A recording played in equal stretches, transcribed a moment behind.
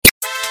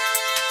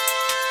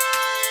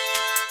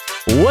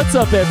What's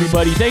up,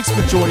 everybody? Thanks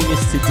for joining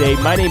us today.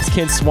 My name's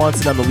Ken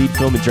Swanson. I'm the lead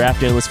film and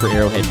draft analyst for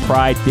Arrowhead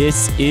Pride.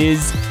 This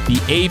is the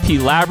AP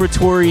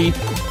Laboratory,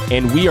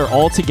 and we are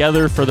all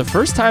together for the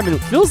first time in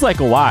it feels like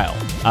a while.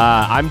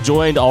 I'm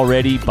joined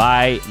already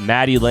by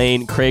Maddie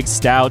Lane, Craig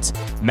Stout.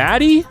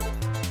 Maddie,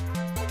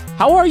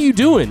 how are you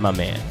doing, my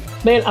man?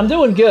 Man, I'm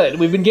doing good.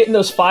 We've been getting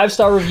those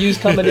 5-star reviews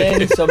coming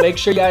in, so make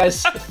sure you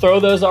guys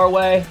throw those our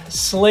way.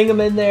 Sling them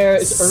in there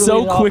as early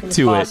So and often quick as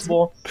to it.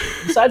 possible.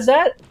 Besides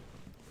that,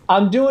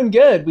 I'm doing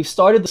good. We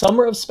started the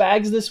Summer of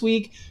Spags this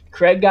week.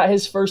 Craig got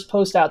his first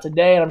post out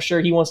today, and I'm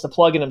sure he wants to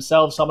plug in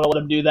himself, so I'm going to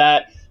let him do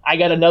that. I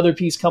got another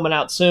piece coming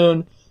out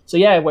soon. So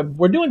yeah,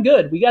 we're doing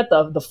good. We got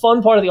the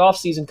fun part of the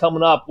offseason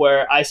coming up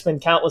where I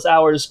spend countless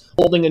hours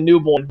holding a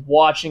newborn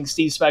watching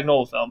Steve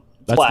Spagnuolo film.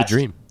 That's the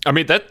dream. I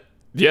mean,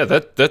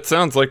 that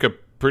sounds like a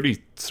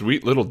pretty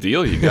sweet little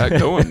deal you got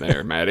going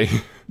there,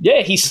 Maddie.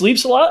 Yeah, he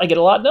sleeps a lot. I get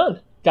a lot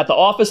done. Got the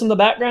office in the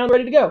background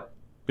ready to go.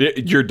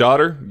 Your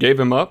daughter gave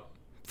him up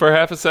for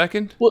half a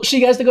second? Well,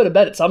 she has to go to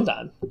bed at some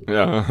time.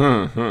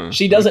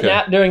 She doesn't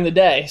nap during the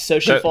day, so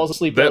she falls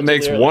asleep. That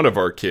makes early. one of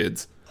our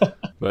kids.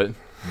 But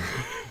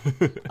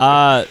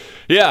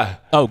yeah.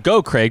 Oh,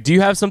 go, Craig. Do you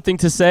have something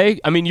to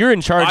say? I mean, you're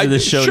in charge of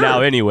this show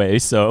now anyway,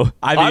 so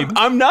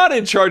I'm not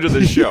in charge of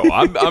the show.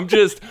 I'm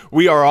just,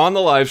 we are on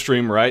the live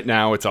stream right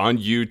now. It's on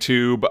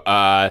YouTube.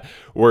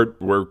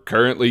 We're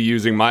currently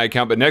using my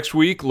account, but next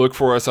week, look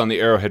for us on the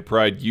Arrowhead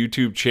Pride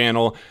YouTube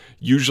channel.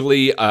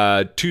 Usually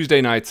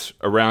Tuesday nights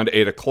around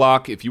 8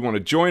 o'clock. If you want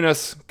to join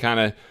us, kind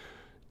of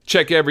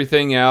check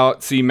everything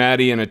out, see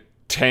Maddie in a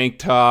tank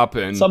top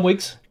and some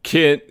weeks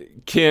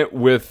Kent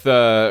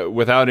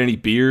without any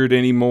beard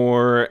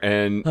anymore,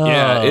 and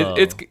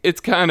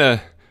it's kind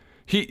of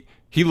he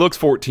looks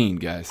 14,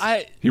 guys.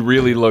 He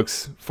really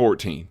looks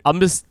 14. I'm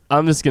just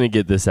gonna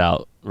get this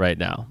out right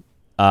now.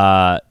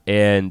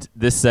 And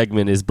this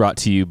segment is brought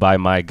to you by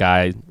my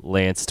guy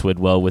Lance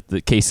Twidwell with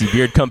the KC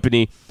Beard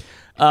Company.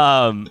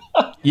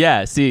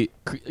 See,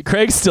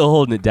 Craig's still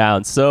holding it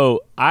down.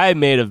 So I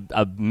made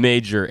a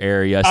major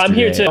error yesterday. I'm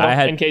here too,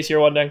 in case you're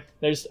wondering.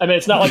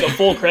 It's not like a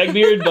full Craig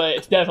beard, but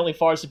it's definitely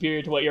far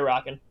superior to what you're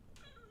rocking.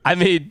 I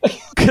mean,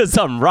 because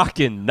I'm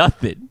rocking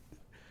nothing.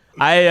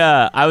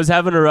 I was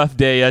having a rough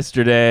day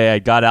yesterday. I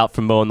got out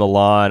from mowing the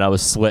lawn. I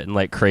was sweating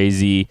like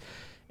crazy,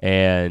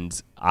 and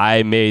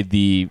I made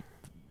the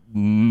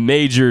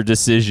major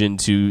decision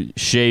to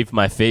shave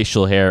my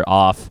facial hair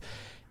off,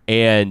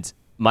 and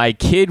my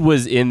kid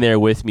was in there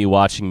with me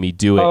watching me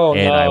do it, no.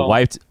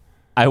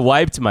 I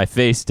wiped my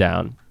face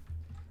down,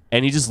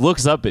 and he just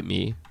looks up at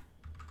me.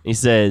 He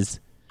says,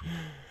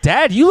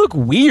 "Dad, you look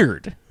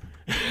weird."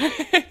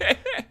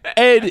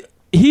 And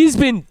he's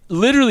been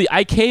literally.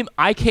 I came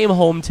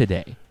home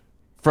today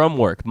from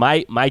work.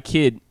 My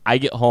kid. I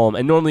get home,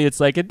 and normally it's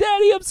like,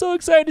 "Daddy, I'm so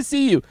excited to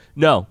see you."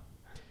 No,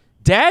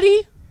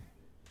 Daddy,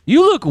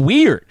 you look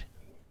weird.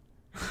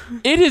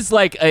 It is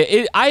like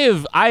I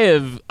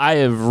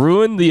have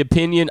ruined the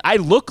opinion. I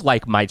look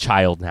like my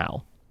child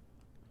now.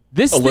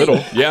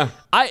 Little, yeah.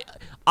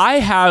 I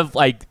have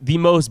like the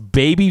most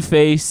baby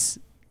face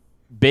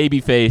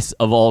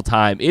of all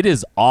time. It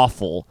is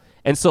awful.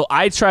 And so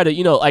I try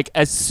to, like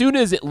as soon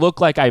as it looked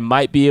like I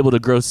might be able to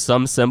grow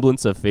some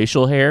semblance of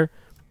facial hair,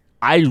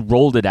 I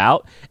rolled it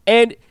out.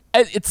 And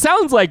it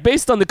sounds like,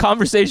 based on the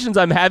conversations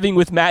I'm having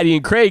with Maddie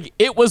and Craig,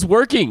 it was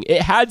working.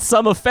 It had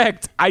some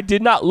effect. I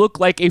did not look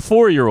like a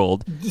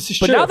 4-year-old. This is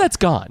true. But now that's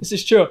gone. This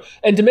is true.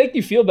 And to make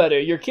you feel better,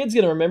 your kid's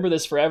going to remember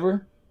this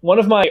forever. One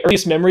of my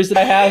earliest memories that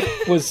I have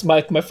was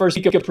my first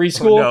week of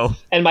preschool. Oh, no.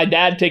 And my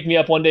dad picked me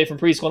up one day from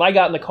preschool. And I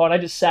got in the car and I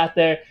just sat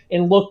there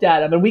and looked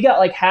at him. And we got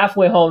like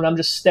halfway home and I'm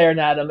just staring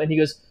at him. And he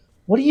goes,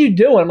 "What are you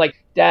doing?" I'm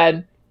like,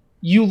 "Dad,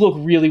 you look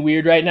really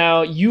weird right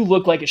now. You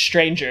look like a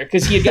stranger."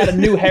 Because he had got a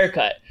new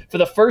haircut. For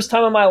the first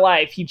time in my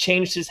life, he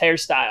changed his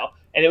hairstyle,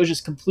 and it was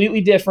just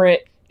completely different.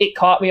 It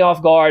caught me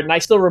off guard, and I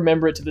still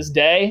remember it to this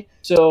day.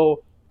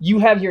 So you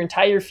have your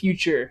entire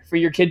future for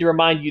your kid to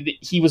remind you that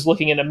he was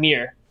looking in a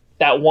mirror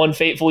that one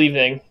fateful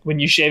evening when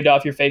you shaved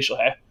off your facial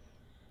hair.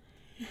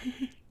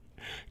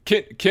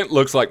 Kent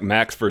looks like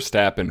Max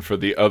Verstappen for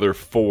the other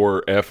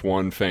 4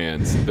 F1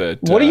 fans.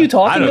 That what are you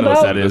talking about? I don't know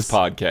what that this is.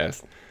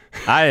 Podcast.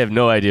 I have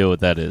no idea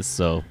what that is.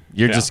 So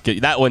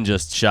that one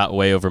just shot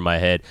way over my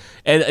head,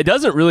 and it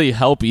doesn't really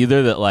help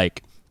either that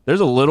like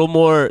there's a little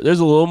more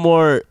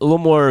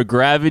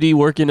gravity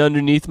working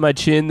underneath my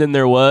chin than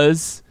there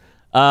was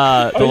the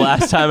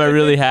last time I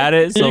really had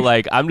it. So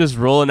like I'm just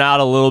rolling out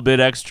a little bit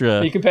extra.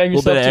 Are you comparing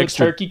yourself to a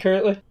turkey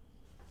currently?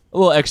 A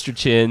little extra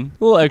chin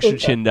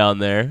down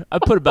there. I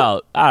put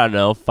about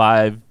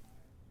 5-10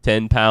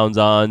 pounds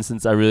on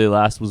since I really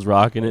last was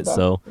rocking it.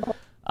 So.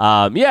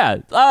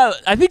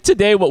 I think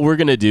today what we're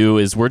going to do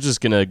is we're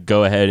just going to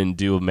go ahead and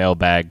do a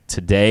mailbag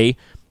today.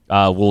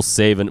 We'll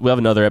have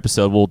another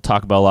episode. We'll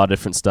talk about a lot of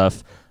different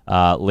stuff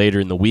later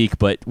in the week,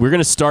 but we're going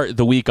to start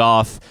the week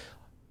off,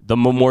 the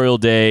Memorial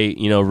Day,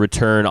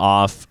 return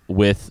off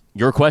with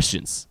your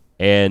questions.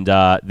 And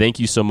thank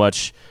you so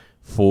much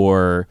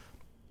for,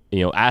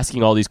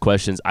 asking all these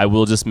questions. I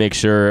will just make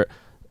sure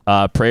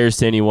Prayers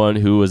to anyone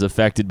who was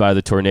affected by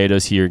the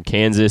tornadoes here in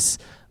Kansas.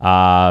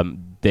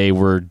 They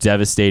were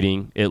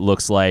devastating, it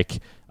looks like.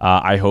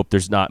 I hope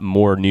there's not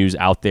more news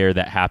out there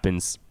that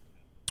happens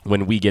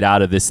when we get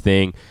out of this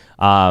thing.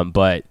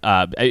 But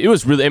it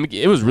was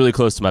really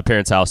close to my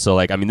parents' house. So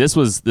this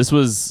was this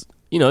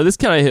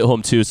kind of hit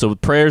home too. So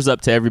prayers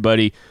up to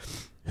everybody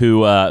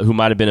who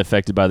might have been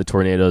affected by the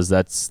tornadoes.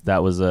 That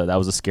was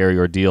a scary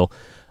ordeal.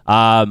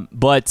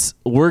 But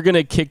we're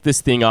gonna kick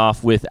this thing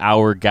off with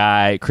our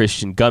guy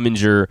Christian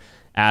Gumminger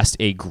asked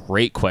a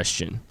great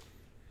question.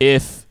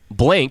 If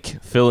blank,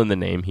 fill in the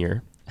name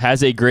here,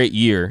 has a great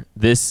year,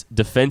 this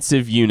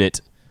defensive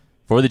unit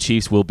for the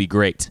Chiefs will be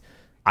great.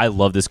 I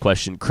love this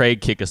question. Craig,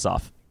 kick us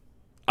off.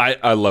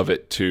 I love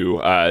it too.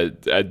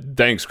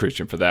 Thanks,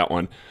 Christian, for that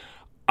one.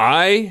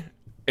 I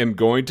am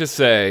going to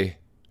say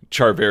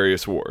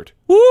Charvarius Ward.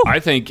 Woo! I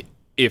think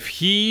if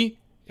he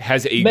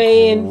has a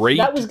great...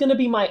 that was going to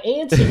be my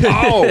answer.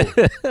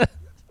 Oh!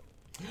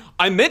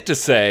 I meant to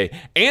say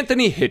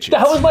Anthony Hitchens.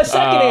 That was my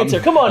second answer.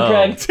 Come on,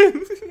 Craig.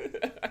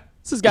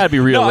 This has got to be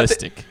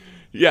realistic.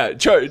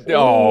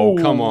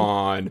 Come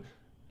on.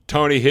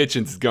 Tony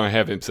Hitchens is going to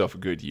have himself a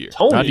good year.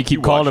 Tony. Not if you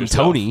keep calling him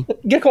Tony.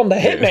 Get call him the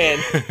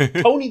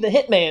Hitman. Tony the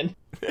Hitman.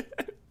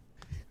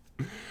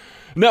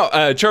 No,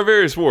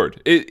 Charvarius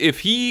Ward. If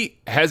he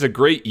has a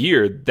great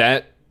year,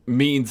 that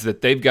means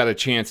that they've got a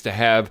chance to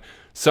have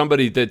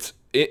somebody that's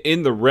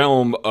in the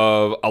realm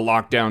of a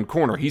lockdown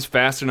corner. He's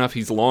fast enough,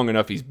 he's long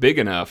enough, he's big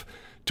enough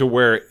to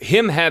where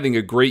him having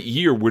a great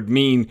year would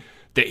mean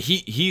that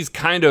he's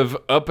kind of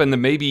up in the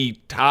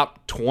maybe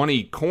top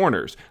 20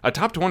 corners. A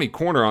top 20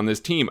 corner on this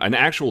team, an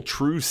actual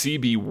true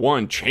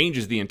CB1,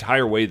 changes the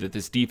entire way that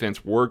this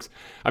defense works.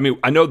 I mean,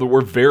 I know that we're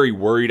very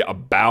worried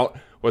about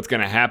what's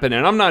going to happen,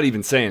 and I'm not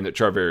even saying that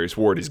Charvarius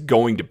Ward is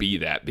going to be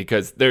that,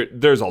 because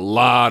there's a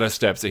lot of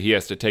steps that he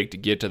has to take to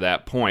get to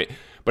that point.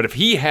 But if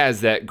he has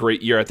that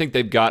great year, I think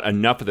they've got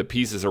enough of the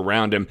pieces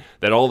around him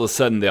that all of a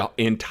sudden the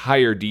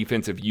entire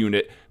defensive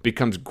unit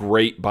becomes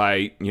great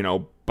by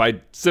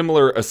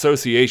similar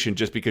association,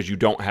 just because you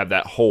don't have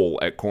that hole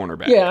at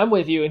cornerback. Yeah, I'm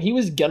with you, and he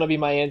was going to be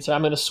my answer.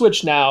 I'm going to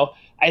switch now.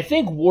 I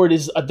think Ward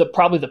is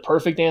probably the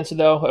perfect answer,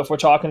 though, if we're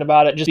talking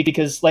about it, just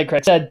because, like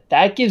Craig said,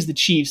 that gives the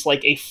Chiefs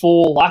a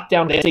full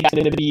lockdown. They think it's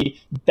going to be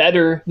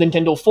better than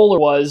Kendall Fuller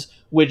was,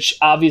 which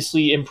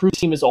obviously improves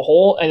the team as a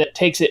whole, and it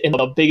takes it in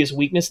the biggest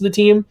weakness of the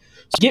team.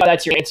 So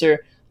that's your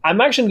answer.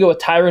 I'm actually going to go with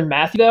Tyrann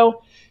Mathieu,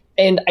 though,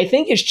 and I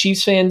think as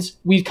Chiefs fans,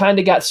 we've kind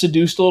of got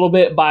seduced a little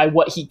bit by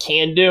what he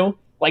can do,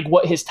 like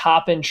what his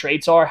top-end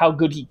traits are, how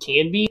good he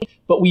can be,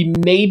 but we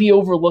may be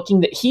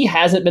overlooking that he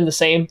hasn't been the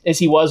same as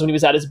he was when he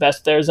was at his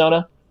best with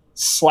Arizona.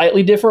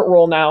 Slightly different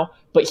role now,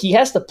 but he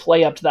has to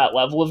play up to that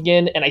level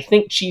again, and I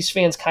think Chiefs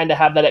fans kind of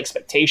have that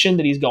expectation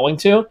that he's going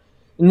to.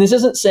 And this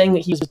isn't saying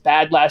that he was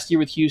bad last year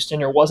with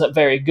Houston or wasn't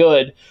very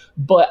good,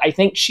 but I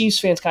think Chiefs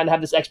fans kind of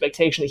have this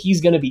expectation that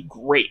he's going to be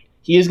great.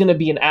 He is going to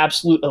be an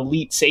absolute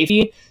elite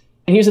safety.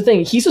 And here's the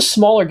thing, he's a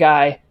smaller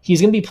guy.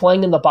 He's going to be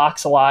playing in the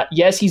box a lot.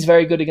 Yes, he's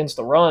very good against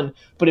the run,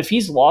 but if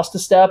he's lost a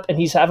step and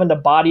he's having to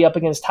body up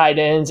against tight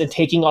ends and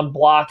taking on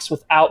blocks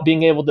without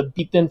being able to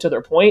beat them to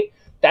their point,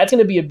 that's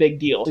going to be a big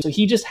deal. So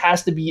he just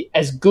has to be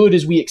as good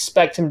as we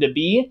expect him to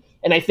be.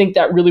 And I think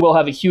that really will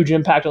have a huge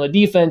impact on the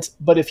defense.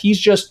 But if he's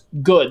just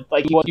good,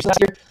 like he was last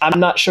year, I'm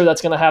not sure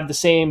that's going to have the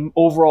same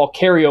overall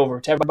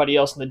carryover to everybody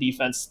else in the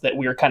defense that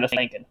we were kind of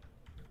thinking.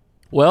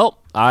 Well,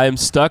 I'm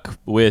stuck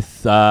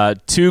with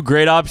two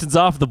great options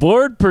off the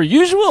board, per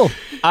usual.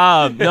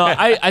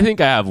 I think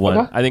I have one.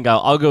 Okay. I think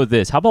I'll go with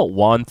this. How about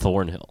Juan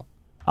Thornhill?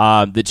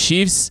 The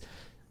Chiefs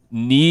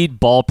need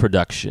ball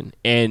production.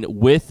 And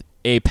with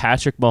a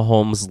Patrick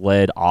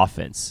Mahomes-led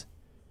offense,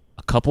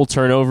 a couple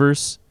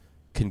turnovers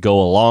can go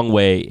a long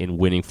way in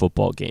winning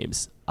football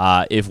games.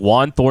 If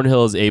Juan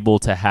Thornhill is able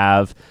to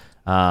have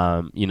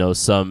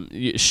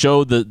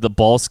show the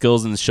ball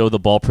skills and show the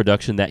ball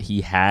production that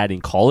he had in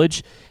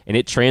college, and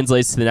it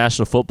translates to the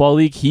National Football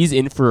League, he's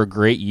in for a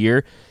great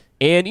year.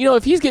 And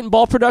if he's getting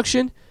ball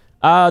production,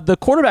 the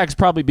quarterback's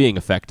probably being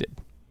affected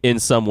in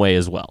some way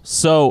as well.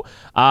 So,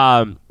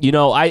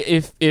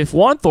 if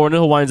Juan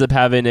Thornhill winds up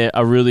having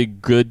a really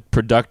good,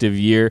 productive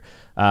year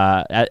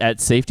at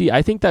safety,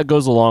 I think that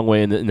goes a long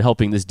way in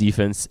helping this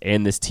defense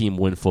and this team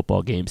win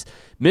football games.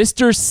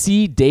 Mr.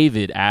 C.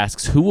 David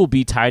asks, who will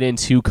be tight end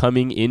 2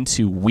 coming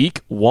into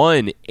week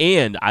 1?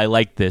 And I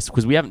like this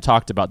because we haven't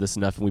talked about this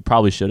enough, and we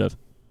probably should have.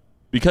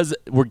 Because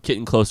we're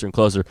getting closer and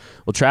closer,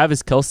 will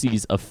Travis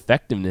Kelce's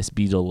effectiveness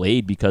be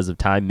delayed because of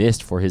time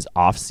missed for his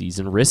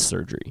off-season wrist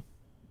surgery?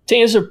 To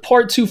answer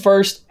part 2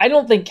 first, I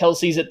don't think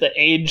Kelce's at the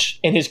age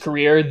in his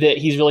career that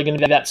he's really going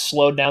to be that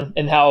slowed down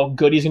and how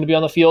good he's going to be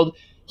on the field.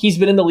 He's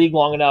been in the league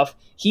long enough.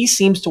 He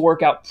seems to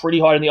work out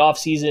pretty hard in the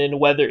offseason,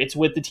 whether it's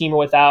with the team or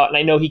without. And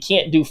I know he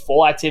can't do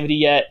full activity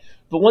yet,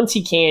 but once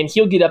he can,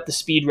 he'll get up to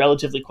speed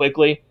relatively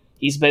quickly.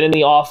 He's been in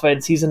the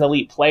offense. He's an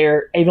elite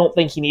player. I don't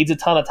think he needs a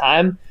ton of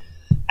time.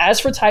 As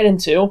for tight end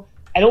 2,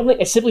 I don't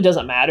think it simply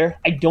doesn't matter.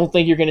 I don't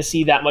think you're going to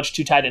see that much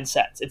 2 tight end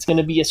sets. It's going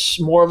to be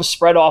more of a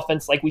spread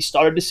offense like we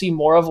started to see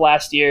more of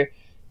last year.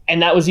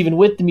 And that was even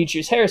with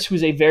Demetrius Harris,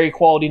 who's a very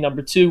quality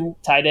number 2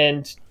 tight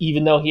end,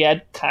 even though he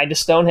had kind of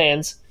stone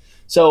hands.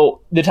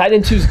 So the tight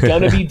end 2 is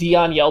going to be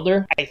Deion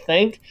Yelder, I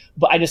think,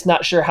 but I'm just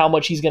not sure how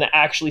much he's going to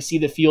actually see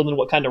the field and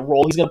what kind of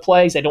role he's going to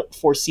play, because I don't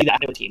foresee that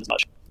in the team as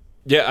much.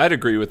 Yeah, I'd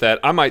agree with that.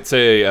 I might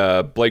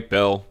say Blake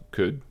Bell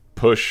could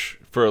push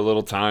for a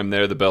little time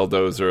there. The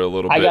Belldozer a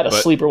little bit. I got a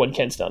sleeper when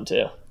Kent's done,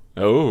 too.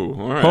 Oh,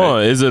 all right. Oh,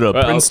 is it a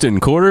Princeton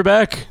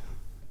quarterback?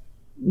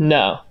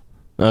 No.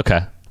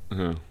 Okay.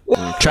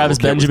 Travis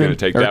Benjamin or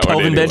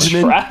Kelvin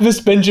Benjamin. Travis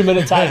Benjamin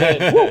at tight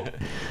end.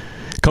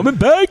 Coming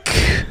back.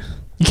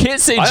 You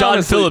can't say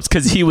John Phillips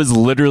because he was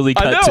literally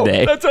cut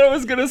today. That's what I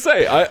was going to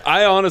say.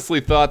 I honestly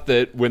thought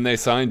that when they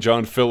signed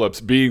John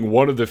Phillips, being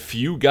one of the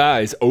few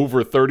guys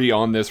over 30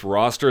 on this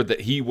roster,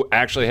 that he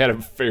actually had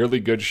a fairly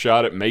good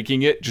shot at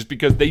making it, just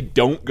because they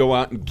don't go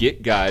out and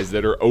get guys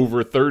that are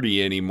over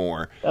 30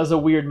 anymore. That was a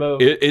weird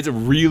move. It's a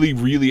really,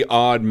 really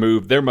odd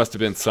move. There must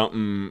have been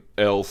something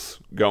else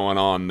going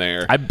on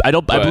there. I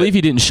believe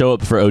he didn't show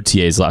up for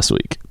OTAs last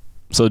week.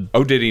 So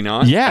did he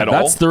not? Yeah,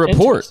 that's the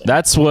report.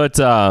 That's what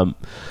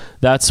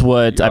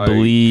I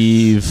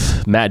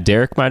believe Matt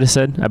Derrick might have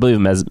said. I believe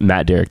it was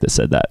Matt Derrick that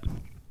said that.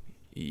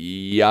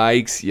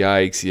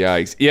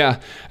 Yikes. Yeah,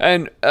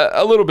 and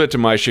a little bit to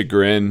my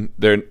chagrin,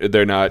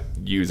 they're not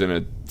using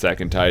a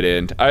second tight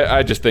end.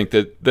 I just think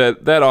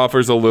that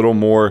offers a little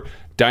more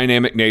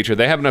dynamic nature.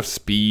 They have enough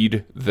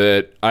speed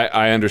that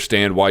I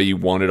understand why you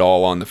want it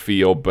all on the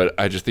field, but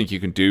I just think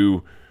you can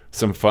do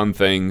some fun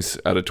things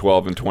out of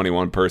 12 and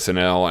 21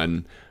 personnel,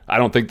 and I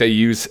don't think they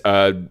use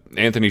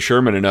Anthony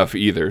Sherman enough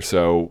either,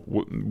 so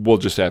we'll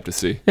just have to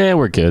see. Yeah,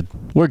 we're good.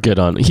 We're good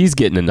on it. He's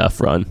getting enough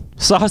run.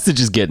 Sausage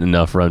is getting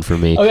enough run for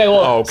me. Okay,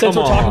 well, since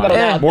we're talking about it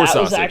now, more that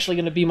sausage. was actually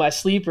going to be my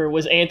sleeper,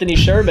 was Anthony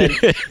Sherman.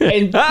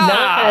 And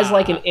not as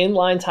like an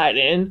inline tight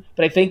end,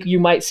 but I think you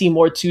might see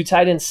more 2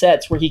 tight end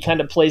sets where he kind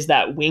of plays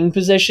that wing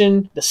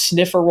position, the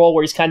sniffer role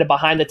where he's kind of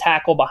behind the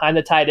tackle, behind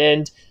the tight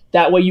end.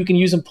 That way you can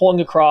use him pulling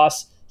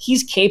across.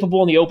 He's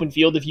capable in the open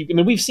field.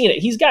 We've seen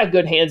it. He's got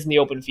good hands in the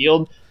open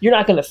field. You're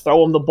not going to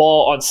throw him the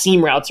ball on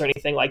seam routes or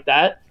anything like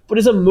that. But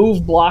as a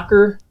move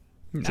blocker,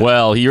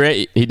 well,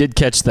 he did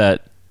catch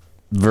that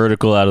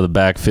vertical out of the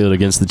backfield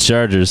against the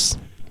Chargers.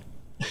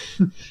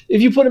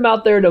 if you put him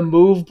out there to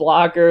move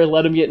blocker,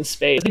 let him get in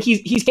space, I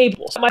think he's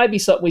capable. So it might be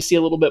something we see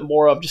a little bit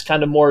more of, just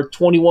kind of more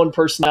 21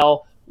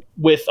 personnel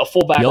with a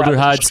fullback. Yelder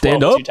Hyde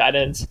stand up. 2 tight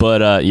ends.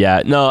 But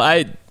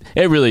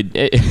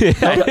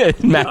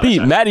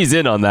Matty's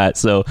in on that.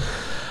 So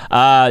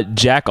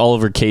Jack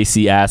Oliver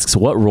Casey asks,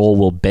 what role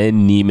will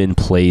Ben Niemann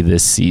play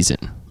this season?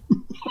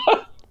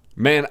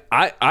 Man,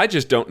 I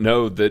just don't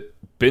know that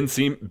Ben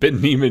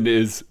Niemann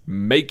is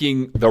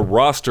making the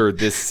roster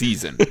this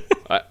season.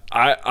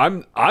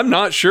 I'm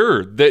not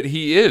sure that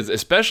he is,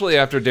 especially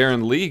after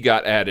Darren Lee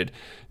got added.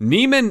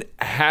 Niemann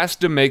has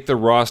to make the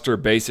roster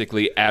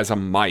basically as a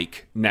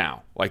Mike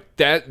now. Like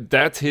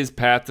that's his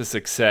path to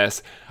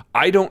success.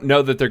 I don't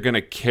know that they're going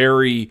to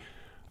carry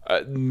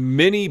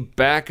many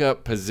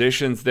backup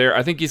positions there.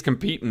 I think he's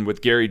competing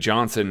with Gary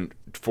Johnson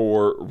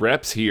for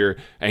reps here,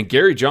 and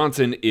Gary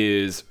Johnson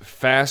is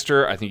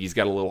faster. I think he's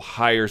got a little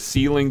higher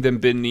ceiling than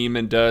Ben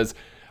Niemann does.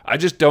 I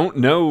just don't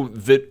know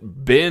that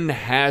Ben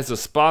has a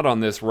spot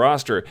on this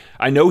roster.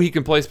 I know he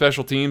can play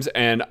special teams,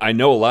 and I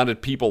know a lot of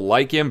people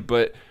like him,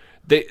 but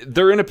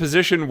they're in a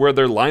position where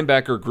their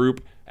linebacker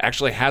group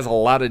actually has a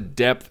lot of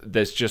depth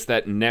that's just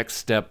that next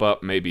step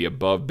up, maybe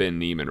above Ben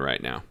Niemann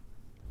right now.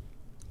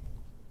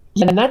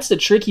 Yeah, and that's the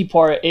tricky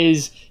part,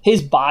 is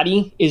his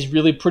body is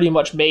really pretty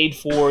much made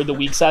for the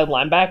weak side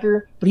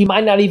linebacker, but he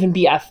might not even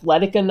be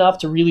athletic enough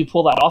to really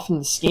pull that off in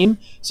the scheme.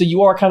 So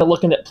you are kind of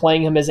looking at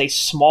playing him as a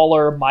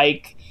smaller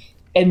Mike,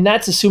 and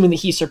that's assuming that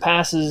he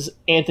surpasses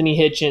Anthony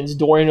Hitchens,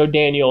 Dorian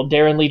O'Daniel,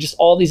 Darren Lee, just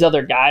all these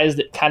other guys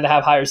that kind of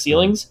have higher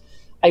ceilings.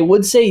 I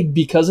would say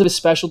because of his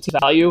specialty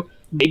value,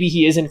 maybe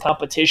he is in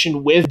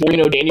competition with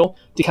Dorian O'Daniel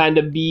to kind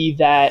of be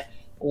that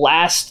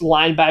last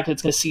linebacker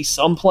that's going to see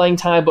some playing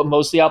time, but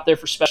mostly out there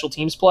for special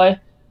teams play.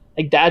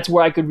 Like, that's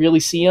where I could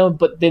really see him,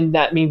 but then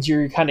that means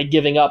you're kind of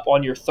giving up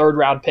on your 3rd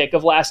round pick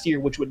of last year,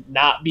 which would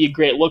not be a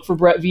great look for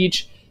Brett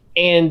Veach,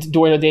 and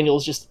Dorian O'Daniel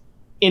is just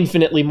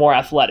infinitely more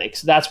athletic.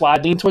 So that's why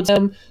I lean towards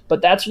him,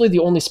 but that's really the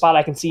only spot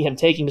I can see him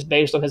taking, is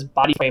based on his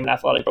body frame and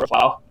athletic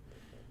profile.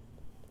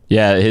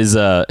 Yeah, his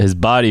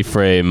body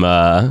frame.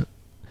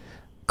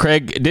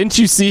 Craig, didn't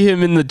you see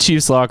him in the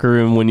Chiefs locker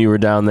room when you were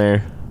down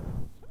there?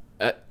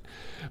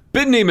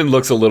 Ben Niemann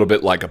looks a little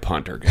bit like a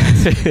punter,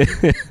 guys.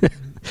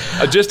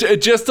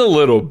 just a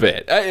little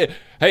bit.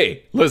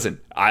 Hey, listen,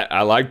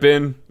 I like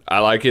Ben. I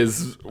like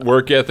his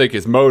work ethic,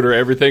 his motor,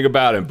 everything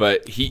about him,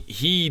 but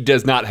he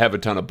does not have a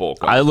ton of bulk.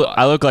 I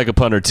look like a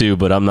punter too,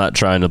 but I'm not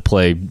trying to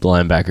play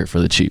linebacker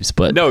for the Chiefs.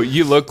 But no,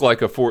 you look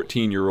like a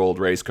 14-year-old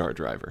race car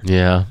driver.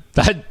 Yeah,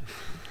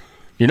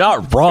 you're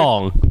not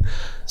wrong.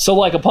 So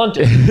like a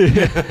punter.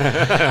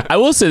 I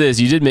will say this: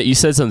 you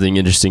said something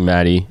interesting,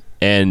 Matty,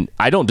 and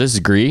I don't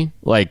disagree.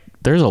 Like,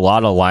 there's a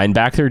lot of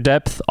linebacker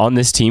depth on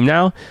this team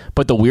now,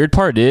 but the weird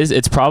part is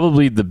it's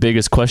probably the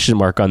biggest question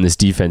mark on this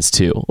defense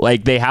too.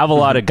 Like, they have a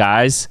lot of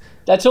guys.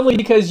 That's only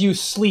because you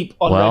sleep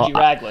on Reggie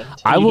Ragland.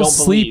 I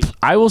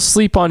will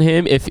sleep on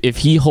him if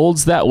he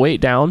holds that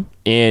weight down.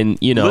 And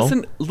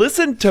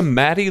listen to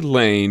Matty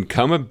Lane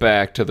coming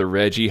back to the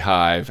Reggie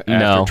Hive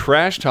after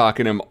trash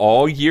talking him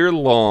all year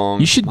long.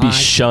 You should be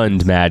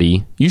shunned,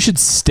 Matty. You should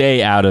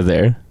stay out of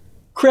there.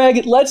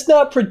 Craig, let's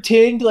not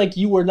pretend like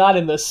you were not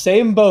in the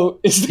same boat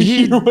as the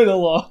year went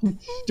along.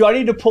 Do I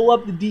need to pull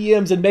up the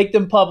DMs and make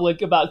them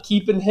public about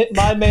keeping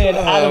my man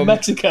out of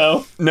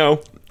Mexico?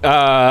 No.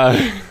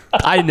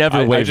 I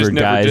never wavered, I just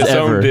never guys.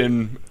 Disowned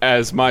him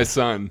as my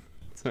son.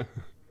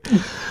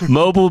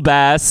 Mobile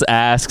Bass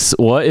asks,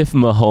 what if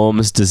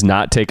Mahomes does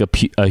not take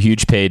a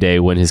huge payday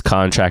when his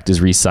contract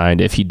is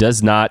re-signed? If he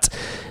does not,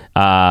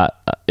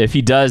 if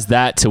he does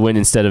that to win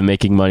instead of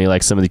making money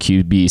like some of the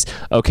QBs.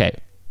 Okay,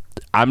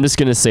 I'm just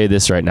going to say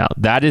this right now.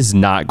 That is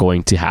not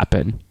going to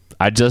happen.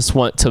 I just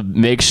want to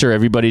make sure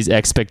everybody's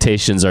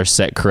expectations are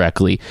set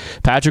correctly.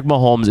 Patrick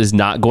Mahomes is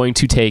not going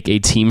to take a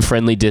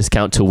team-friendly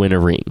discount to win a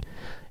ring.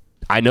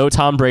 I know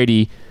Tom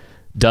Brady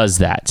does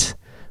that,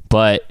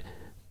 but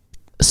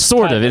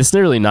sort of. It's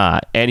really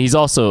not. And he's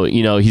also,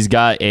 he's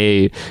got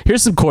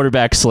here's some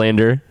quarterback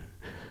slander.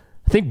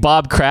 I think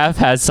Bob Kraft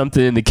has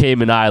something in the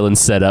Cayman Islands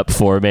set up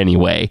for him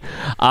anyway.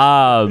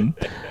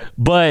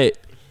 But...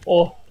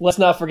 Well, let's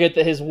not forget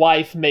that his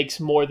wife makes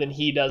more than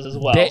he does as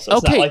well. So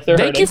it's not like they're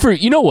thank hurting. you for,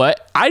 you know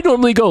what? I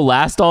normally go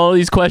last on all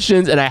these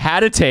questions, and I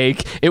had a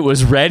take. It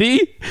was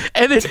ready,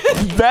 and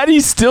then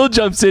Maddie still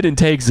jumps in and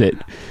takes it.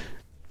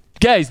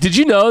 Guys, did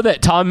you know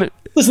that Tom...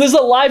 Listen, this is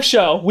a live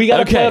show. We got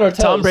to play on our toes.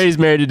 Tom Brady's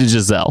married to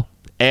Giselle,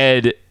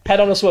 and... Head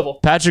on a swivel.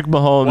 Patrick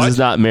Mahomes is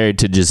not married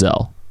to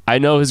Giselle. I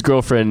know his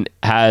girlfriend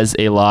has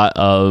a lot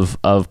of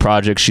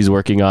projects she's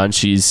working on.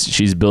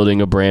 She's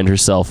building a brand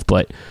herself,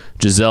 but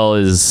Giselle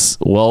is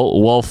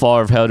well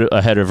far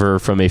ahead of her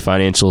from a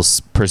financial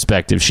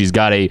perspective. She's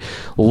got a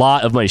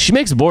lot of money. She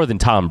makes more than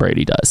Tom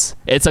Brady does.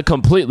 It's a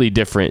completely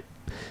different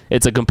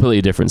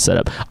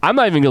setup. I'm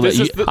not even gonna let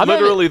you. This is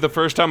literally the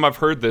first time I've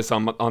heard this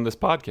on this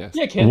podcast.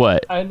 Yeah, Ken.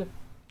 What?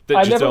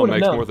 That Giselle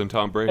makes more than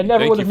Tom Brady. I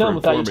never would have known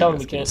without you telling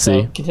me, Ken.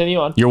 See, so continue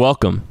on. You're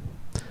welcome.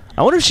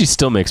 I wonder if she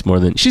still makes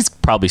more than... She's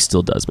probably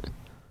still does.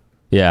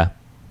 Yeah.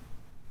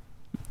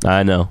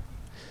 I know.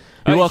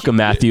 You're welcome,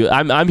 Matthew.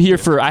 I'm here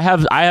for... I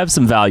have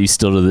some value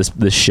still to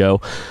this show.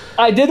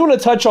 I did want to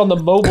touch on the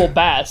mobile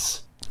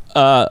bass.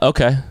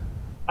 Okay.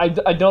 I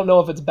don't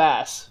know if it's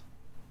bass.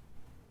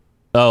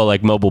 Oh,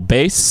 like mobile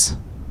base?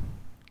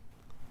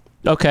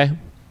 Okay.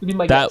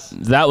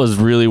 That was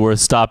really worth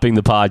stopping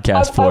the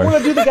podcast for. I want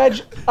to do the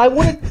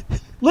guy...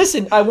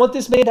 Listen, I want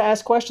this man to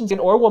ask questions,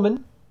 or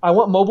woman. I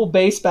want Mobile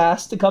Base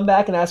Bass to come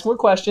back and ask more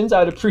questions.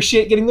 I would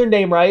appreciate getting their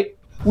name right.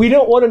 We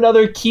don't want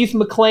another Keith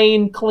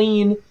McLean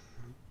clean,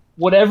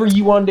 whatever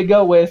you wanted to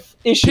go with,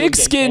 issue.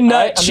 Pigskin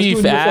Nut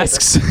Chief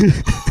asks.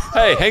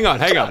 Hey, hang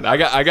on. I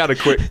got a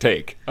quick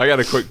take.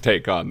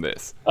 On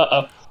this.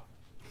 Uh-oh.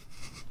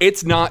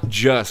 It's not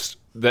just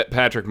that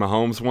Patrick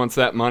Mahomes wants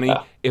that money.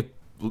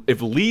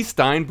 If Lee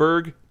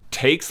Steinberg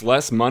takes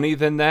less money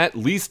than that,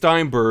 Lee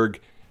Steinberg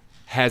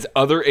has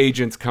other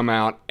agents come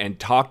out and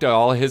talk to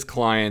all his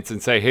clients and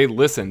say, hey,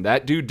 listen,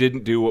 that dude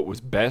didn't do what was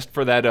best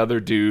for that other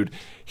dude.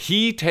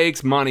 He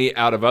takes money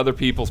out of other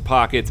people's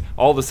pockets.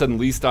 All of a sudden,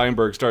 Lee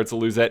Steinberg starts to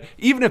lose that.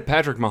 Even if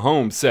Patrick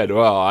Mahomes said,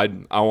 well,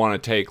 I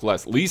want to take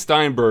less, Lee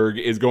Steinberg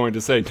is going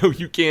to say, no,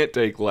 you can't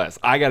take less.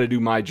 I got to do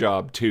my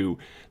job too.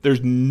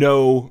 There's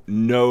no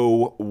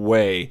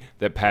way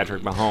that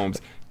Patrick Mahomes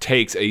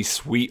takes a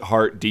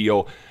sweetheart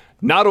deal.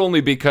 Not only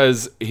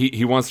because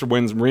he wants to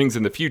win rings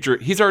in the future,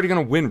 he's already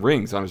going to win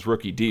rings on his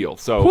rookie deal.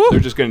 So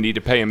they're just going to need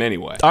to pay him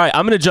anyway. All right,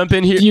 I'm going to jump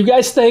in here. Do you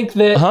guys think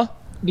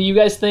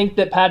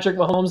that Patrick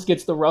Mahomes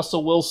gets the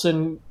Russell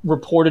Wilson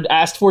reported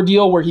asked for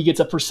deal where he gets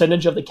a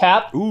percentage of the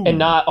cap and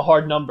not a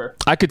hard number?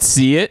 I could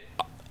see it.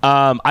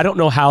 I don't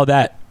know how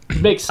that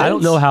makes sense. I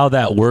don't know how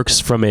that works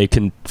from a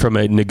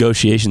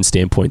negotiation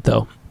standpoint,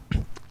 though.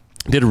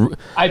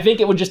 I think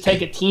it would just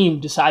take a team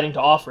deciding to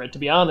offer it, to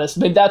be honest.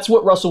 I mean, that's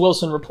what Russell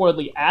Wilson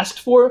reportedly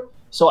asked for,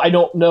 so I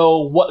don't know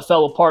what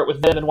fell apart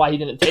with them and why he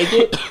didn't take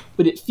it,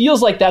 but it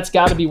feels like that's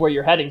got to be where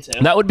you're heading to.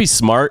 That would be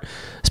smart,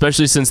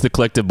 especially since the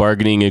collective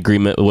bargaining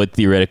agreement would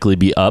theoretically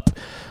be up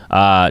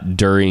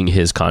during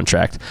his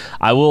contract.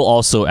 I will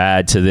also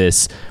add to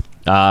this,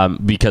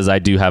 because I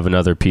do have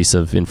another piece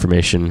of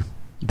information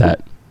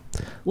that,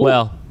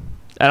 well,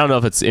 I don't know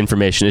if it's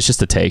information, it's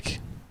just a take.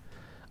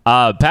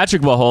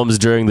 Patrick Mahomes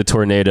during the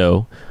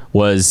tornado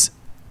was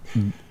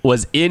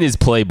in his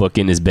playbook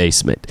in his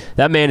basement.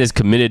 That man is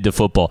committed to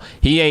football.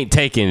 He ain't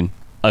taking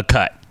a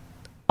cut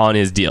on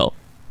his deal.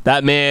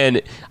 That man,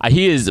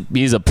 he's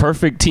a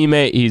perfect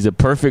teammate. He's a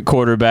perfect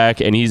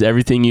quarterback, and he's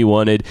everything you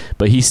wanted.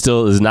 But he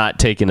still is not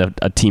taking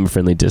a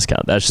team-friendly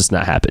discount. That's just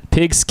not happening.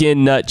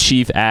 Pigskin Nut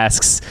Chief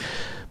asks,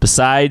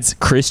 besides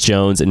Chris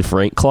Jones and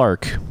Frank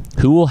Clark,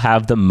 who will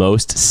have the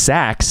most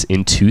sacks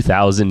in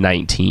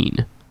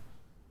 2019?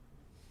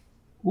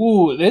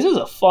 Ooh, this is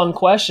a fun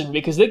question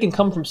because they can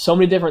come from so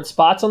many different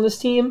spots on this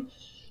team.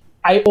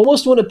 I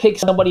almost want to pick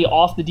somebody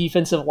off the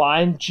defensive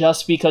line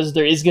just because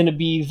there is going to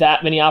be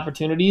that many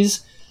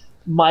opportunities.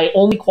 My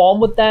only qualm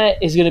with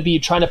that is going to be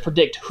trying to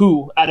predict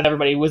who out of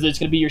everybody, whether it's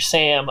going to be your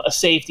Sam, a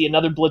safety,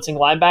 another blitzing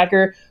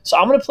linebacker. So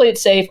I'm going to play it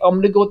safe. I'm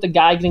going to go with the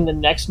guy getting the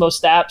next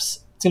most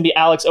snaps. It's going to be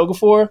Alex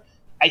Okafor.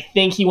 I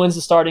think he wins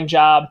the starting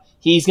job.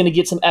 He's going to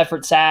get some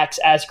effort sacks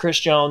as Chris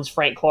Jones,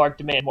 Frank Clark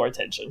demand more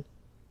attention.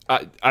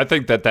 I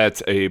think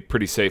that's a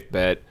pretty safe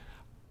bet.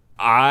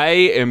 I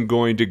am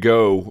going to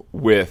go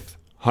with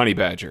Honey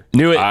Badger.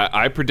 Knew it.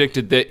 I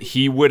predicted that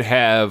he would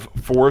have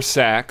 4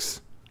 sacks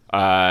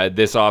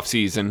this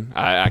offseason.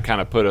 I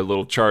kind of put a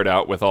little chart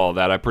out with all of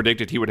that. I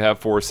predicted he would have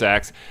 4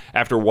 sacks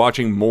after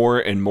watching more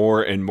and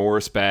more and more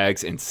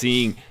Spags and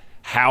seeing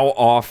how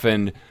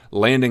often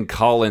Landon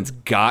Collins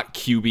got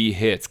QB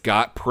hits,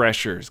 got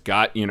pressures,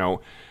 got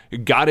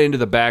into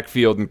the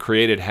backfield and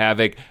created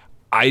havoc.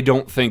 I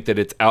don't think that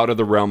it's out of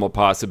the realm of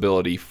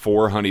possibility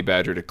for Honey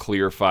Badger to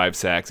clear 5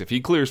 sacks. If he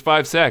clears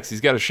 5 sacks,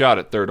 he's got a shot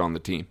at third on the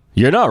team.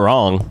 You're not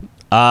wrong.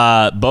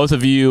 Both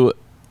of you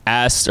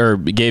asked or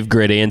gave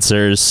great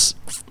answers.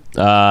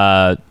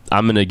 I'm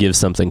gonna give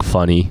something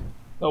funny.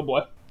 Oh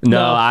boy.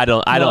 No, I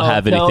don't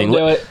have anything.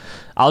 Don't do it.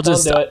 I'll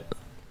just. Don't do it.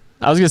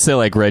 I was gonna say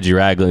like Reggie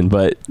Ragland,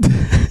 but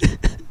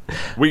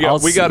we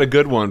got a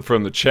good one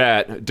from the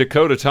chat.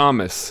 Dakota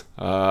Thomas,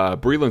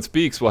 Breland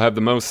Speaks will have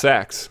the most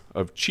sacks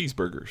of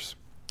cheeseburgers.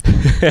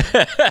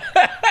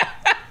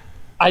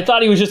 I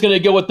thought he was just going to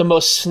go with the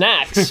most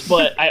snacks,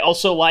 but I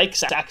also like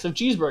sacks of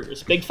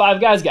cheeseburgers. Big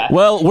Five Guys guy.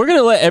 Well, we're going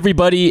to let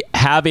everybody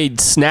have a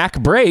snack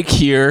break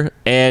here,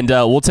 and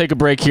we'll take a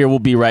break here. We'll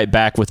be right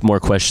back with more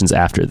questions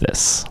after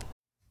this.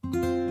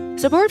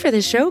 Support for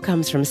this show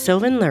comes from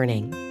Sylvan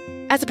Learning.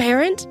 As a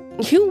parent,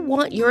 you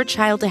want your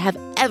child to have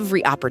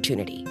every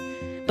opportunity,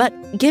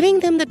 but giving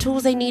them the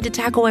tools they need to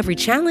tackle every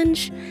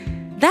challenge,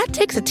 that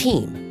takes a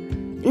team.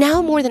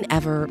 Now more than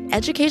ever,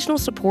 educational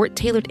support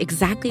tailored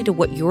exactly to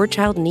what your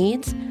child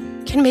needs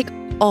can make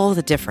all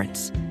the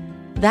difference.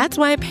 That's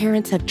why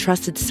parents have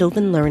trusted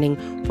Sylvan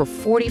Learning for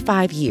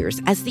 45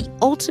 years as the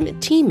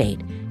ultimate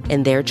teammate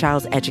in their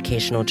child's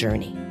educational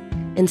journey,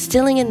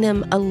 instilling in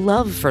them a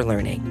love for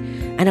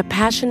learning and a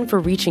passion for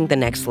reaching the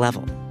next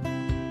level.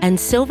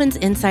 And Sylvan's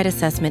Insight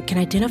Assessment can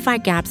identify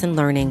gaps in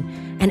learning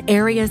and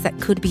areas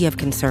that could be of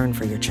concern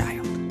for your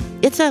child.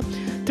 It's a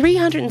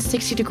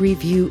 360-degree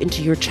view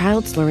into your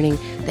child's learning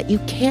that you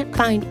can't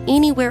find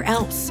anywhere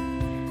else,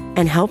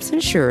 and helps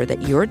ensure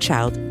that your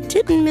child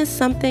didn't miss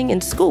something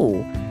in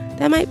school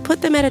that might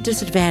put them at a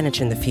disadvantage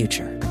in the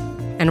future.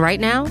 And right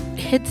now,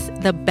 it's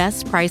the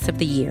best price of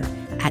the year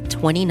at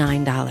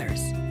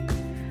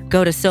 $29.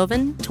 Go to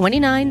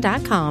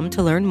sylvan29.com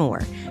to learn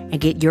more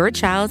and get your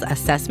child's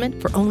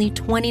assessment for only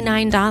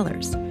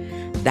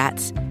 $29.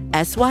 That's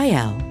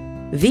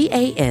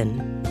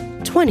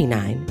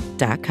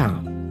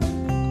SYLVAN29.com.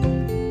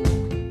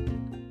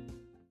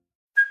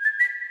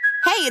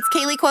 Hey, it's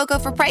Kaylee Cuoco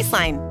for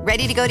Priceline.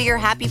 Ready to go to your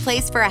happy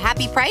place for a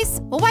happy price?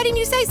 Well, why didn't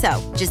you say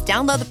so? Just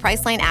download the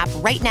Priceline app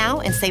right now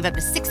and save up to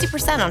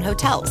 60% on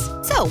hotels.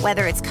 So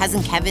whether it's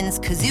Cousin Kevin's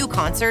Kazoo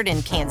Concert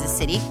in Kansas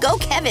City, go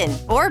Kevin,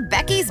 or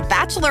Becky's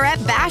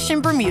Bachelorette Bash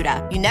in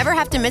Bermuda, you never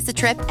have to miss a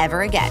trip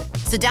ever again.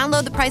 So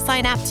download the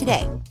Priceline app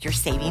today. Your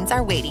savings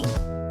are waiting.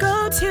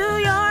 Go to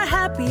your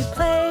happy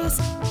place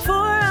for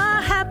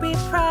a happy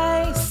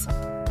price.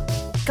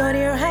 Go to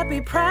your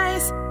happy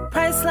price,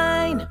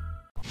 Priceline.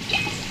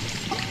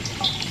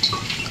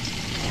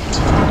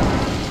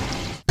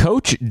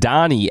 Couch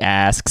Donnie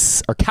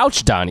asks,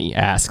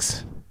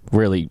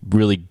 really,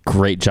 really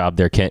great job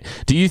there, Kent.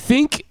 Do you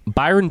think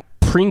Byron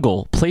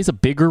Pringle plays a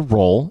bigger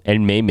role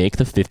and may make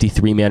the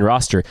 53-man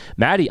roster?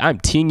 Maddie, I'm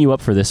teeing you up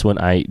for this one.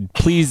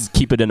 Please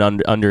keep it in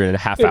under in a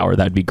half hour.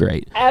 That'd be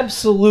great.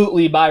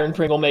 Absolutely, Byron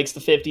Pringle makes the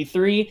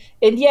 53,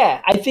 and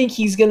yeah, I think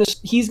he's gonna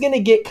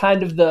get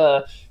kind of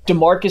the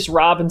DeMarcus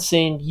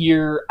Robinson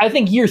year 3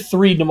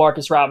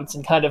 DeMarcus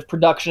Robinson kind of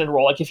production and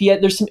role. Like if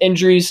there's some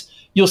injuries,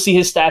 you'll see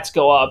his stats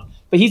go up.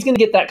 But he's going to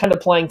get that kind of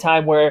playing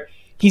time where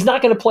he's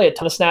not going to play a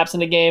ton of snaps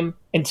in a game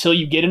until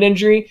you get an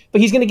injury,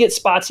 but he's going to get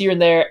spots here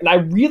and there. And I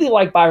really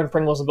like Byron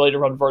Pringle's ability to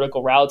run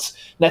vertical routes.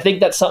 And I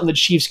think that's something the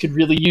Chiefs could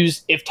really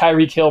use if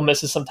Tyreek Hill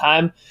misses some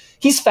time.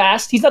 He's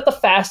fast. He's not the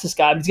fastest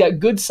guy, but he's got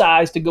good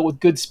size to go with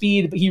good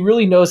speed, but he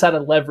really knows how to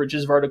leverage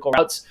his vertical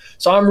routes.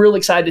 So I'm really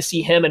excited to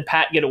see him and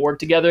Pat get to work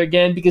together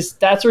again, because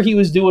that's where he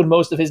was doing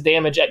most of his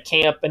damage at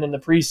camp and in the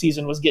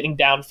preseason, was getting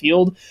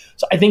downfield.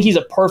 So I think he's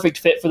a perfect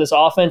fit for this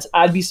offense.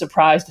 I'd be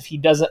surprised if he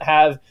doesn't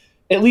have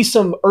at least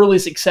some early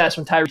success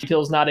when Tyreek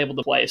Hill is not able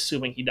to play,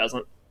 assuming he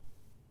doesn't.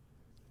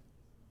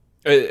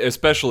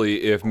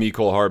 Especially if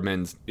Mecole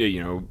Hardman's,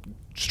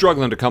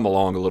 struggling to come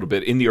along a little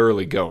bit in the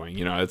early going.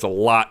 It's a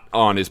lot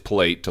on his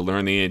plate to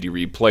learn the Andy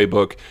Reid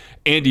playbook.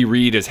 Andy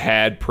Reid has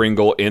had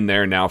Pringle in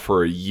there now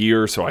for a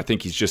year, so I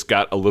think he's just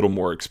got a little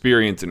more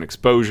experience and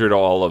exposure to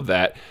all of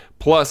that.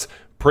 Plus,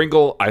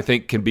 Pringle, I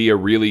think, can be a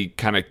really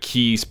kind of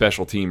key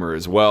special teamer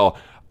as well.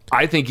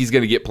 I think he's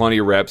going to get plenty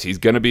of reps. He's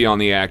going to be on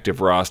the active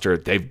roster.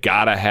 They've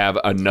got to have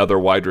another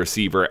wide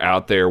receiver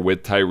out there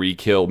with Tyreek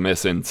Hill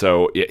missing.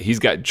 So he's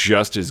got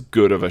just as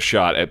good of a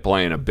shot at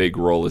playing a big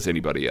role as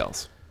anybody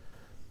else.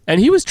 And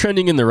he was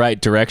trending in the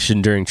right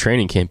direction during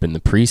training camp in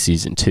the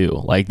preseason too.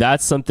 Like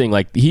that's something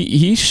like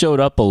he showed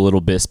up a little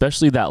bit,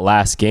 especially that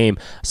last game.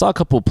 I saw a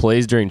couple of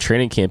plays during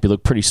training camp. He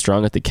looked pretty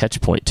strong at the catch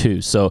point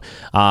too. So,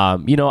 I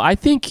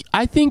think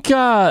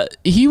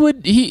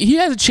he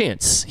has a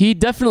chance. He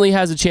definitely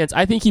has a chance.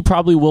 I think he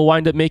probably will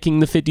wind up making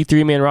the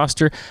 53-man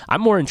roster.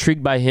 I'm more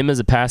intrigued by him as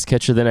a pass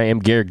catcher than I am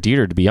Garrett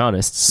Dieter, to be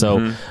honest.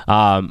 So,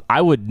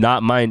 I would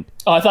not mind.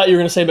 Oh, I thought you were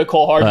going to say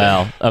McCole Hardman.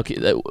 Well,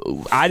 okay,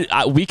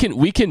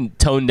 we can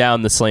tone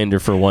down the slander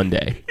for one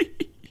day,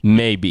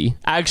 maybe.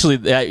 Actually,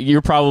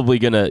 you're probably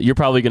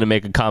gonna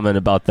make a comment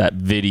about that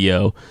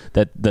video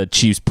that the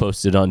Chiefs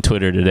posted on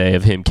Twitter today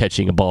of him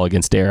catching a ball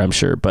against air. I'm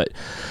sure, but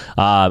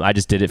I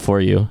just did it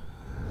for you.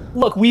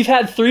 Look, we've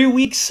had 3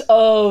 weeks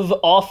of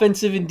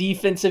offensive and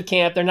defensive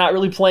camp. They're not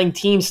really playing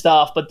team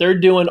stuff, but they're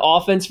doing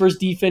offense versus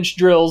defense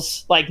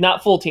drills, like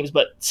not full teams,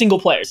 but single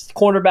players,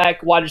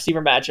 cornerback, wide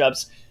receiver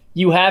matchups.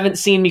 You haven't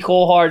seen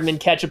McCole Hardman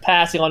catch a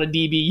passing on a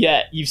DB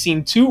yet. You've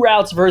seen 2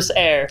 routes versus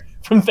air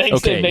from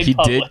things they've made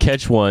public. He did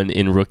catch one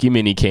in rookie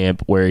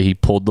minicamp where he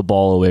pulled the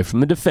ball away from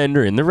the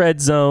defender in the red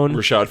zone.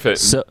 Rashad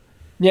Fenton.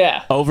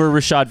 Yeah. Over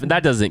Rashad.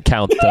 That doesn't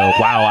count, though.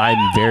 Wow,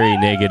 I'm very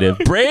negative.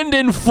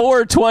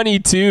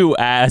 Brandon422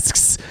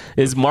 asks,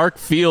 is Mark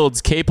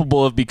Fields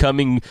capable of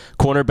becoming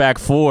cornerback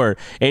 4?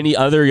 Any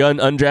other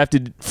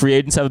undrafted free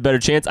agents have a better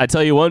chance? I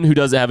tell you one who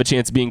doesn't have a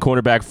chance of being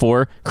cornerback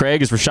 4,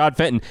 Craig, is Rashad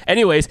Fenton.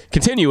 Anyways,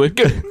 continue.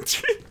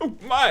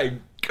 My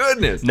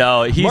goodness.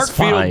 No, he's Mark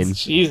fine.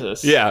 Fields,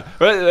 Jesus. Yeah.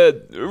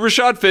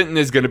 Rashad Fenton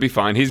is going to be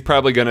fine. He's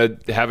probably going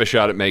to have a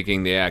shot at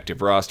making the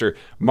active roster.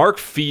 Mark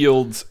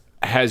Fields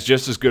has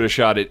just as good a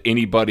shot at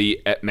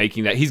anybody at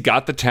making that. He's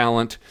got the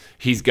talent.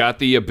 He's got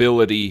the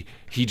ability.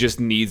 He just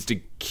needs to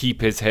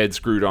keep his head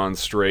screwed on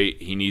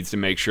straight. He needs to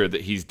make sure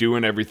that he's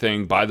doing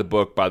everything by the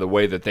book, by the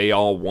way that they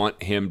all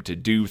want him to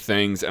do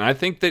things. And I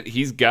think that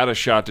he's got a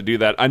shot to do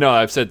that. I know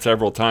I've said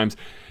several times,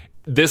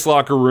 this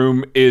locker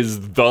room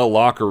is the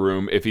locker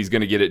room if he's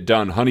going to get it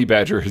done. Honey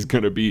Badger is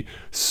going to be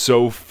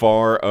so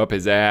far up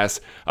his ass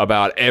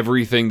about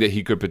everything that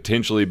he could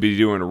potentially be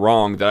doing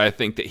wrong that I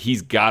think that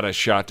he's got a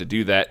shot to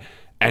do that.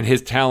 And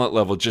his talent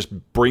level just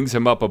brings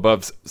him up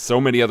above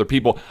so many other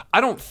people. I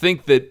don't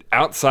think that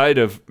outside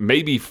of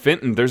maybe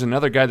Fenton, there's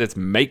another guy that's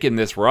making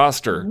this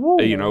roster,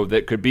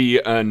 that could be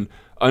an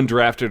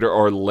undrafted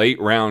or late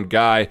round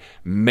guy.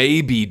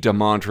 Maybe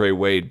DeMontre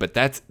Wade, but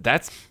that's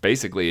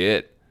basically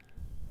it.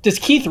 Does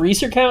Keith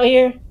Reeser count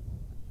here?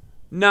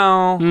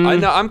 No, I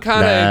know. I'm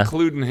kind of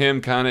including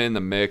him kind of in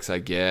the mix, I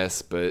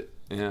guess. But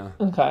yeah.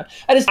 Okay.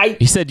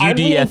 He said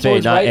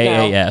UDFA, not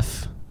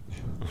AAF.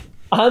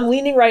 I'm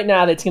leaning right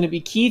now that it's going to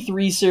be Keith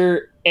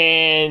Reeser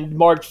and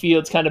Mark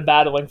Fields kind of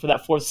battling for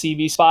that 4th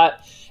CB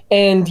spot.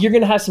 And you're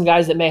going to have some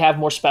guys that may have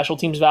more special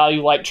teams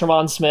value, like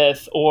Tremont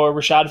Smith or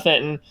Rashad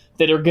Fenton,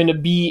 that are going to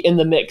be in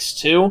the mix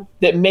too,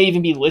 that may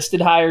even be listed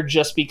higher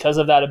just because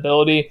of that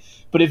ability.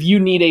 But if you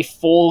need a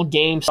full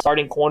game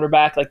starting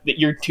cornerback, like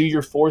your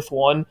 4th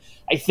one,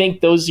 I think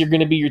those are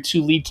going to be your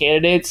 2 lead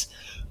candidates.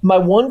 My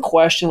one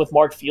question with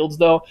Mark Fields,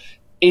 though,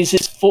 is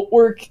his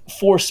footwork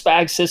for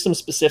Spag's system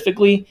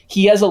specifically.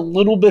 He has a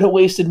little bit of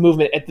wasted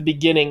movement at the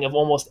beginning of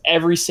almost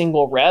every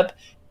single rep,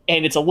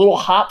 and it's a little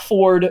hop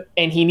forward,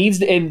 and he needs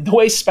to, and the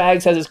way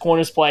Spags has his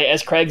corners play,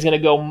 as Craig's going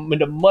to go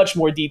into much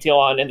more detail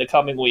on in the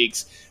coming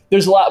weeks,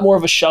 there's a lot more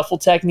of a shuffle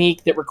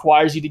technique that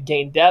requires you to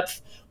gain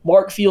depth.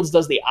 Mark Fields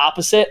does the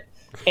opposite.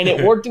 And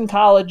it worked in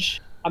college.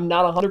 I'm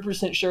not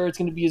 100% sure it's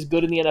going to be as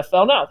good in the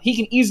NFL. Now, he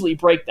can easily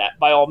break that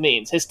by all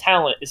means. His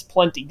talent is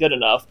plenty good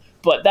enough.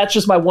 But that's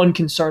just my one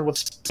concern with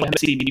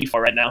CBD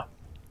for right now.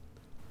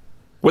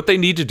 What they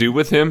need to do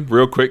with him,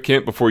 real quick,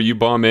 Kent, before you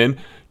bomb in,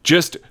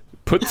 just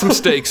put some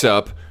stakes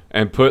up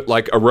and put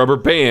like a rubber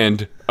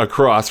band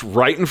across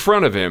right in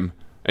front of him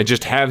and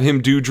just have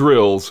him do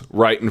drills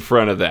right in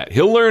front of that.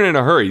 He'll learn in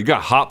a hurry. You got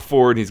to hop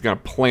forward. He's going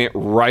to plant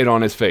right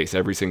on his face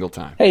every single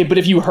time. Hey, but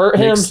if you hurt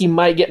him, he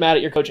might get mad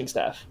at your coaching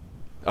staff.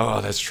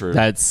 Oh, that's true.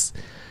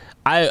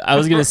 I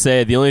was going to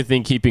say the only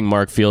thing keeping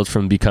Mark Fields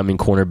from becoming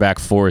cornerback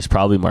 4 is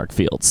probably Mark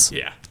Fields.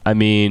 Yeah. I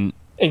mean...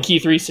 And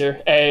Keith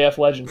Reeser, AAF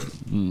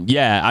legend.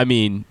 Yeah, I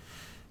mean,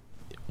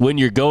 when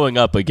you're going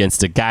up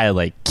against a guy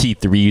like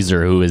Keith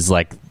Reeser, who is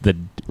like the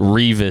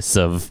Revis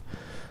of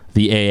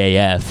the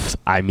AAF,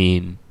 I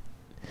mean...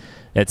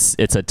 It's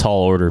a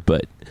tall order,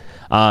 but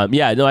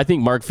I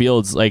think Mark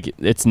Fields, like,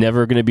 it's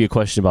never going to be a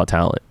question about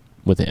talent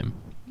with him.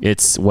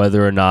 It's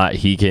whether or not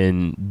he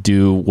can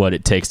do what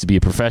it takes to be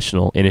a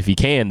professional. And if he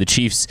can, the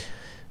Chiefs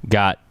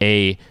got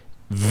a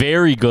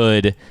very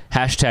good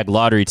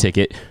 #lottery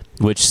ticket,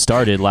 which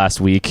started last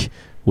week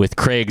with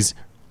Craig's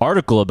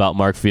article about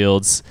Mark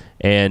Fields,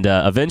 and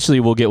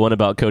eventually we'll get one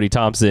about Cody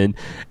Thompson,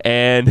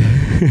 and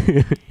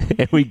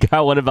and we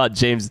got one about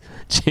James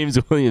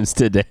Williams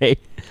today.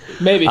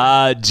 Maybe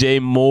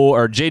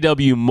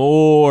JW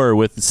Moore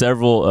with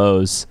several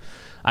O's.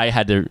 I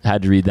had to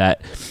read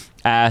that.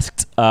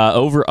 Asked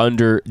over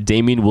under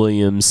Damian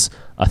Williams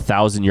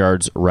 1,000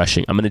 yards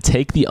rushing. I'm going to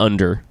take the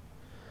under.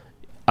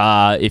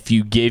 If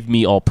you gave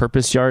me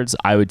all-purpose yards,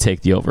 I would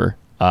take the over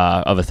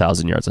of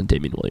 1,000 yards on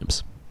Damian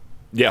Williams.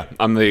 Yeah,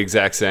 I'm the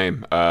exact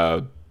same.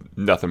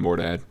 Nothing more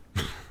to add.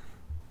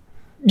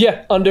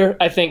 Yeah, under.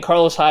 I think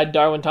Carlos Hyde,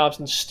 Darwin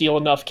Thompson steal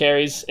enough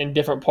carries in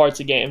different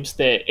parts of games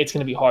that it's going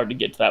to be hard to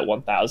get to that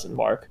 1,000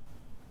 mark.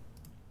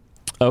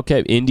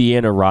 Okay,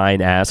 Indiana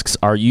Ryan asks,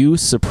 are you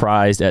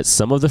surprised at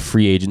some of the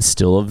free agents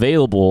still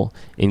available,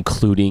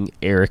 including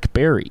Eric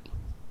Berry?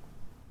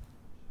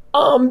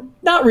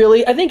 Not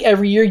really. I think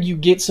every year you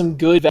get some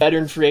good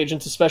veteran free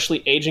agents,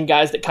 especially aging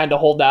guys that kind of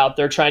hold out.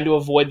 They're trying to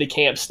avoid the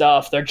camp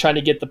stuff. They're trying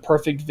to get the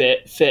perfect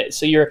fit.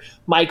 So your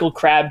Michael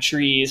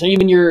Crabtrees, or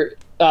even your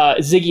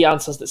Ziggy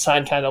Ansahs that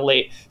signed kind of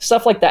late.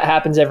 Stuff like that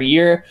happens every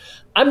year.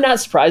 I'm not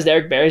surprised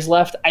Eric Berry's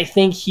left. I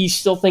think he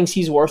still thinks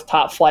he's worth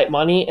top flight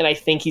money, and I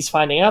think he's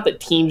finding out that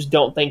teams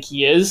don't think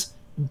he is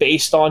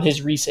based on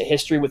his recent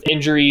history with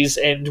injuries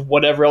and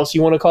whatever else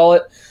you want to call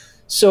it.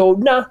 So,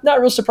 not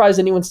real surprised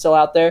anyone's still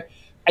out there.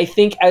 I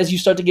think as you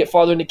start to get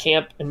farther into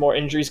camp and more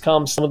injuries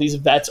come, some of these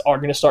vets are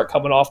going to start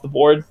coming off the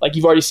board. Like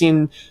you've already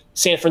seen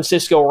San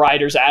Francisco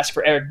Riders ask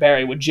for Eric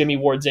Berry with Jimmy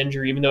Ward's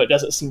injury, even though it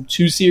doesn't seem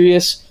too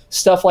serious.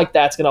 Stuff like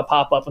that's going to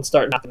pop up and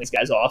start knocking these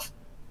guys off.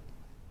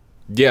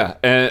 Yeah,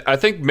 and I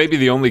think maybe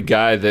the only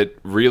guy that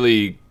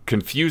really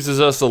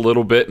confuses us a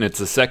little bit, and it's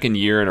the second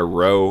year in a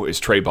row, is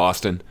Trey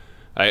Boston.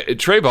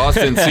 Trey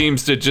Boston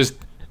seems to just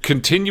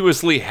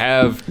continuously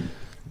have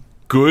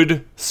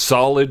good,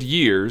 solid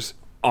years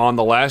on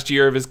the last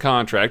year of his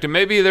contract, and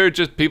maybe they're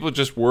just people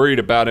just worried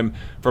about him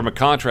from a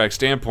contract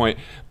standpoint,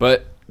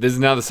 but this is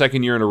now the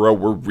second year in a row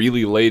we're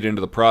really late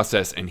into the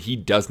process, and he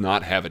does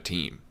not have a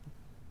team.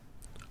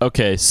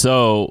 Okay,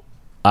 so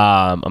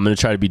I'm going to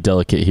try to be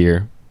delicate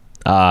here.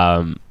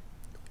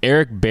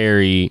 Eric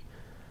Berry,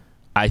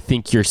 I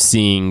think you're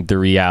seeing the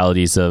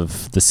realities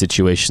of the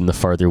situation the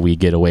farther we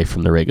get away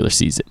from the regular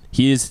season.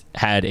 He has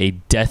had a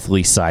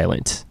deathly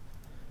silent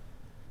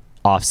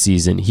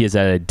offseason. He has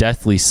had a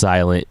deathly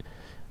silent,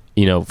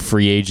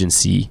 free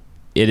agency.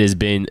 It has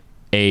been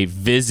a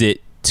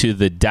visit to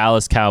the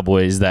Dallas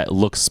Cowboys that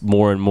looks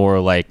more and more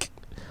like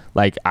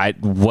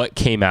what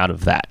came out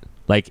of that.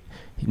 Like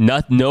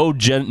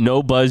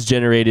no buzz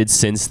generated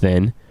since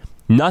then.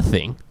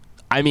 Nothing.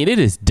 I mean, it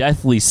is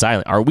deathly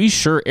silent. Are we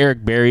sure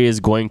Eric Berry is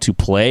going to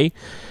play?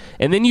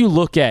 And then you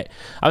look at,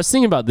 I was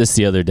thinking about this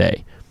the other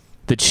day.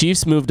 The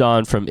Chiefs moved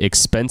on from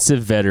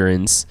expensive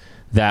veterans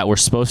that were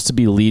supposed to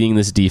be leading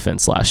this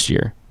defense last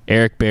year.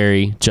 Eric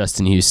Berry,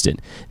 Justin Houston.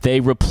 They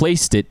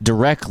replaced it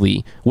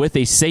directly with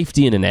a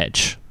safety and an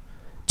edge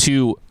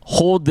to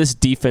hold this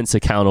defense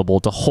accountable,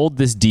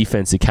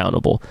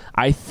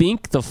 I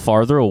think the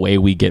farther away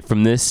we get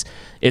from this,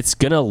 it's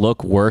going to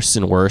look worse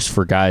and worse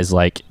for guys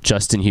like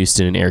Justin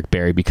Houston and Eric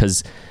Berry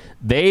because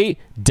they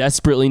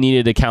desperately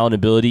needed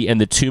accountability, and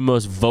the two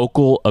most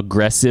vocal,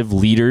 aggressive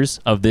leaders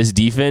of this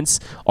defense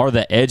are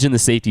the edge and the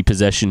safety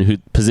position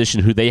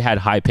who they had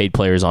high-paid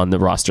players on the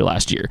roster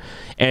last year.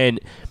 And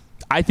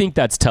I think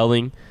that's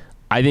telling.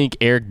 I think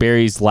Eric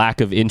Berry's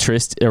lack of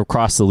interest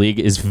across the league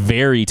is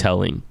very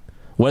telling.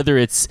 Whether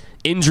it's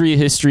injury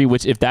history,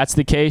 which if that's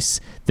the case,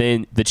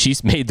 then the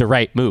Chiefs made the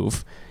right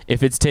move.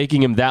 If it's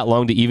taking him that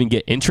long to even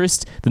get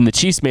interest, then the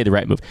Chiefs made the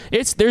right move.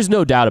 There's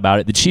no doubt about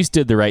it. The Chiefs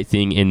did the right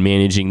thing in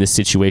managing this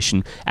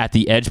situation at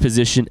the edge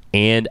position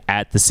and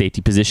at the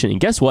safety position. And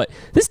guess what?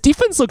 This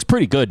defense looks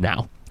pretty good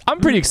now. I'm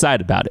pretty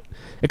excited about it,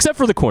 except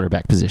for the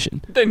cornerback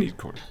position. They need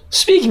corner.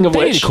 Speaking of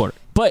which, they need a corner.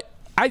 But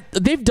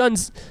they've done.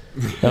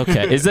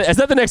 Okay, is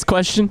that the next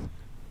question?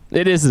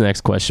 It is the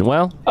next question.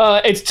 Well,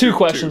 it's two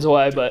questions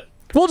away, but.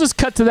 We'll just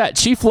cut to that.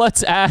 Chief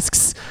Lutz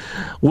asks,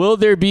 will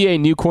there be a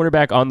new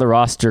cornerback on the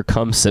roster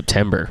come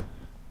September?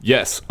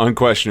 Yes,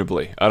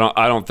 unquestionably. I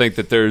don't think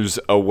that there's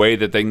a way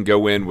that they can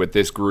go in with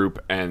this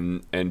group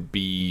and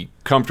be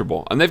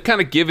comfortable. And they've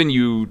kind of given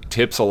you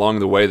tips along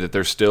the way that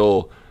they're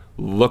still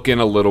looking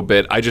a little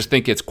bit. I just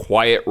think it's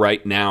quiet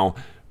right now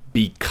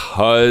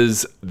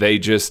because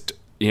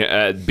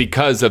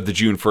because of the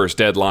June 1st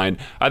deadline.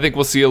 I think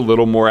we'll see a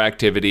little more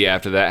activity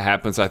after that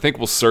happens. I think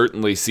we'll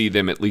certainly see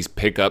them at least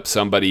pick up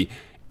somebody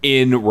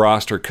in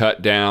roster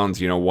cut downs,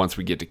 once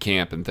we get to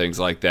camp and things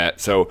like that.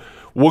 So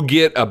we'll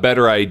get a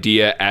better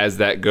idea as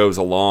that goes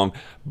along.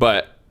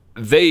 But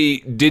they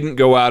didn't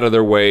go out of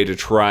their way to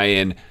try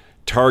and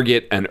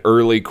target an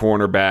early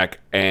cornerback,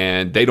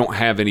 and they don't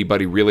have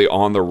anybody really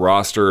on the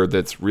roster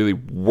that's really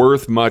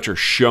worth much or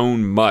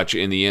shown much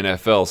in the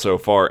NFL so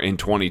far in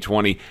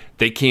 2020.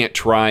 They can't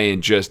try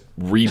and just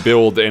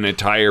rebuild an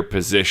entire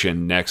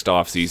position next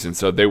offseason,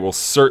 so there will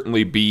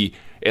certainly be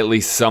at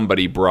least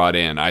somebody brought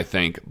in, I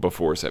think,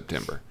 before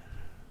September.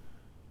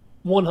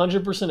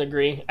 100%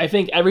 agree. I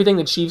think everything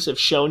the Chiefs have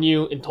shown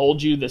you and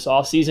told you this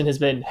offseason has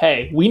been,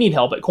 hey, we need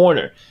help at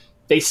corner.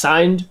 They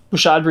signed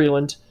Rashad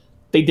Breeland.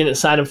 They didn't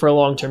sign him for a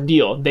long-term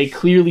deal. They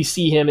clearly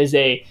see him as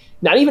a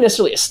not even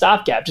necessarily a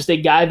stopgap, just a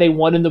guy they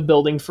want in the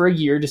building for a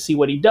year to see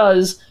what he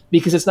does,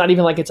 because it's not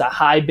even like it's a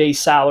high base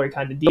salary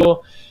kind of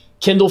deal.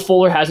 Kendall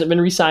Fuller hasn't been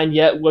re-signed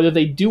yet. Whether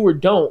they do or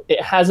don't, it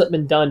hasn't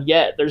been done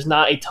yet. There's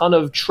not a ton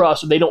of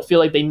trust, or they don't feel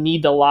like they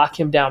need to lock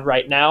him down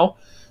right now.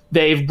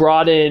 They've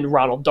brought in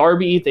Ronald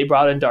Darby. They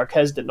brought in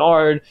Darquez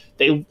Denard.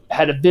 They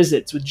had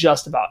visits with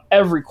just about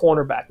every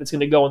cornerback that's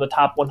going to go in the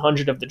top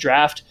 100 of the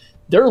draft.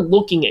 They're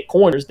looking at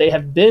corners. They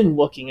have been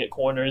looking at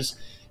corners.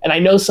 And I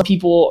know some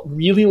people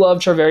really love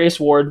Charvarius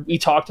Ward. We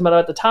talked about it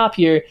at the top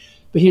here.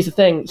 But here's the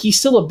thing. He's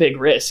still a big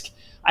risk.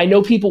 I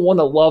know people want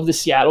to love the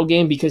Seattle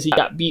game because he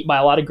got beat by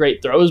a lot of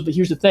great throws, but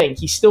here's the thing.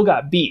 He still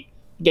got beat.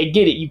 I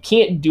get it. You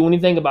can't do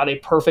anything about a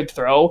perfect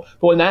throw,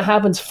 but when that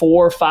happens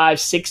 4, 5,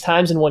 6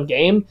 times in one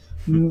game,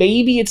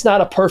 maybe it's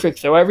not a perfect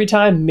throw every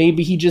time.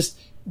 Maybe he just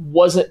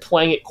wasn't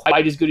playing it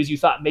quite as good as you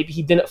thought. Maybe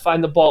he didn't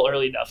find the ball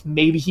early enough.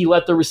 Maybe he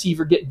let the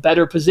receiver get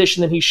better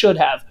position than he should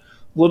have.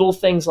 Little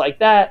things like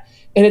that.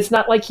 And it's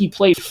not like he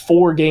played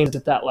 4 games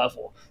at that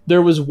level.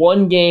 There was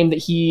one game that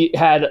he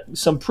had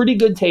some pretty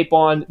good tape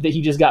on that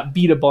he just got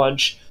beat a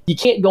bunch. You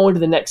can't go into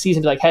the next season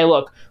and be like, hey,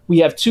 look, we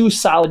have 2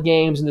 solid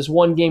games and this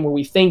one game where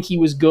we think he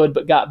was good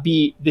but got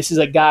beat. This is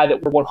a guy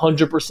that we're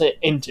 100%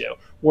 into.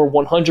 We're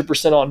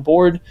 100% on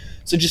board.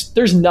 So just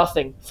there's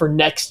nothing for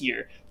next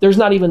year. There's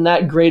not even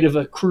that great of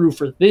a crew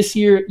for this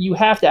year. You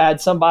have to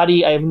add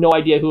somebody. I have no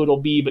idea who it'll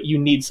be, but you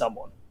need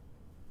someone.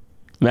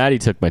 Maddie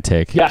took my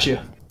take. Got you.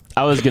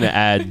 I was going to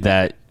add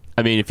that,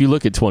 I mean, if you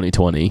look at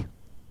 2020,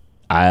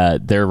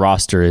 their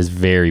roster is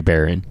very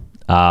barren.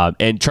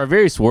 And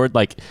Charvarius Ward,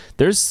 like,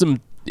 there's some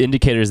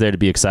indicators there to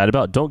be excited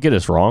about. Don't get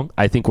us wrong.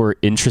 I think we're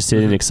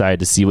interested and excited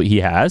to see what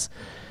he has.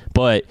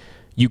 But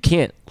you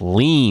can't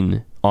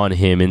lean on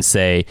him and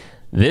say,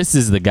 this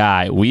is the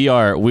guy.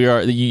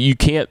 You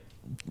can't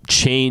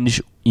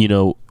change,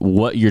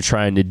 what you're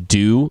trying to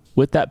do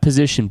with that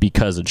position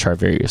because of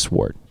Charvarius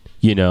Ward.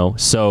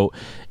 So,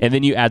 and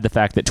then you add the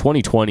fact that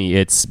 2020,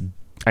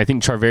 I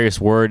think Charvarius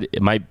Ward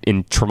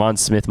and Tremont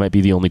Smith might be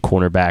the only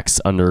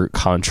cornerbacks under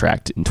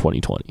contract in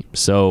 2020.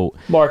 So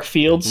Mark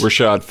Fields,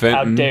 Rashad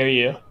Fenton. How dare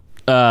you?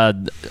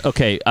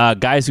 Okay,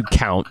 guys who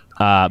count.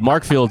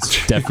 Mark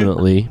Fields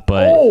definitely,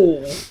 but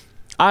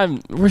I'm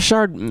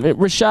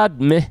Rashad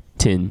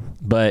Mitten,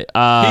 but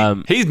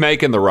he's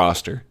making the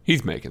roster.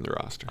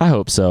 I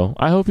hope so.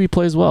 I hope he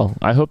plays well.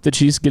 I hope the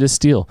Chiefs get a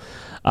steal.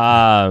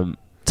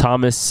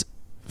 Thomas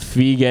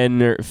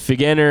Figener.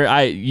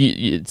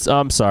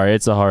 I'm sorry,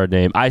 it's a hard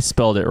name. I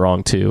spelled it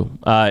wrong too.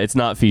 It's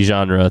not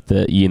Figenra,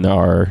 the E and the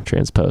R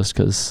transposed,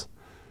 because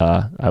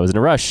I was in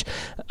a rush.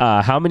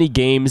 How many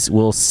games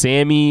will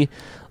Sammy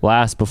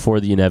last before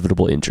the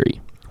inevitable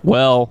injury?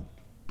 Well,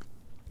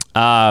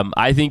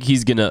 I think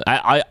he's gonna.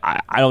 I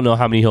don't know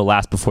how many he'll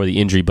last before the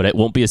injury, but it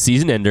won't be a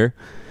season ender.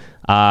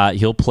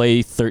 He'll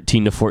play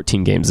 13 to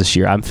 14 games this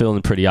year. I'm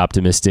feeling pretty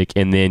optimistic,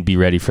 and then be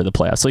ready for the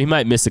playoffs. So he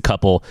might miss a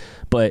couple,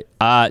 but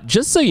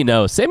just so you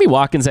know, Sammy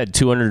Watkins had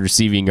 200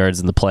 receiving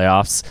yards in the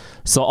playoffs.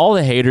 So all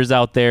the haters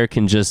out there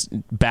can just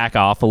back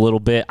off a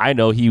little bit. I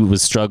know he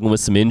was struggling with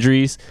some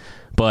injuries,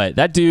 but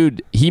that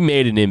dude, he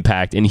made an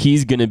impact, and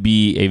he's going to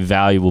be a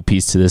valuable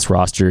piece to this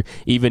roster,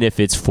 even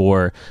if it's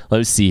for,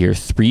 let's see here,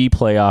 3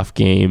 playoff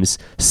games,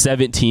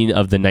 17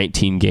 of the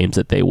 19 games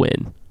that they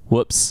win.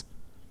 Whoops.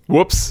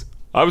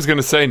 I was going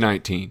to say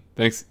 19.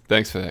 Thanks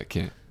for that,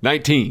 Kent.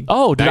 19.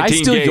 Oh, did 19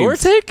 I steal games. Your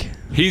take?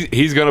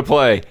 He's going to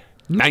play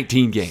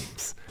 19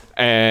 games.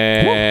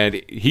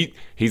 And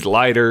he's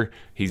lighter.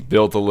 He's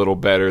built a little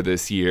better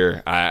this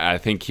year. I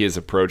think his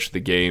approach to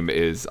the game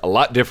is a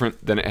lot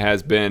different than it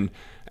has been.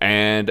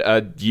 And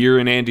a year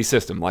in Andy's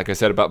system. Like I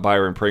said about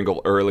Byron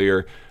Pringle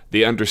earlier,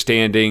 the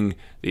understanding,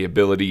 the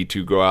ability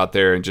to go out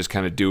there and just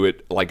kind of do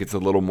it like it's a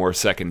little more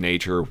second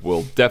nature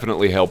will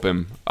definitely help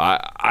him.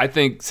 I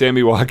think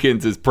Sammy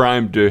Watkins is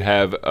primed to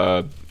have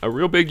a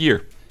real big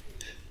year.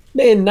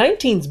 Man,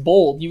 19's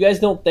bold. You guys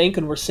don't think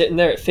when we're sitting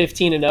there at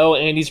 15-0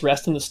 and Andy's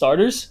resting the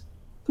starters?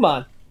 Come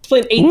on. He's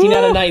playing 18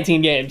 out of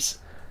 19 games.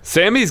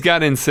 Sammy's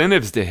got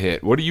incentives to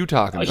hit. What are you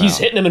talking about? He's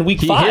hitting them in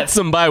week 5. He hits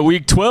them by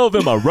week 12,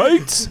 am I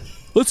right?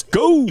 Let's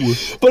go.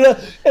 But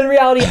in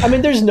reality, I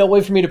mean, there's no way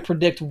for me to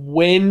predict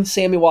when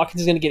Sammy Watkins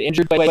is going to get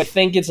injured. But I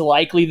think it's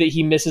likely that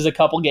he misses a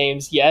couple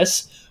games,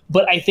 yes.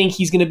 But I think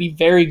he's going to be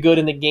very good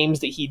in the games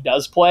that he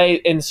does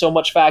play. And so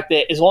much fact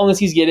that as long as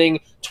he's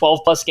getting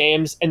 12-plus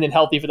games and then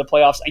healthy for the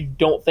playoffs, I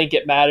don't think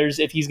it matters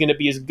if he's going to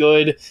be as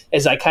good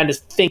as I kind of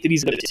think that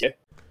he's going to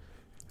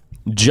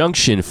be.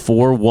 Junction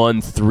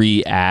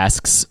 413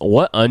 asks,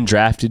 what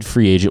undrafted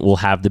free agent will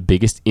have the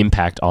biggest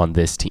impact on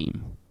this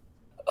team?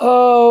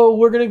 Oh,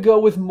 we're going to go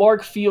with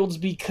Mark Fields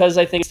because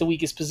I think it's the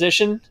weakest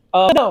position.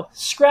 No,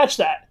 scratch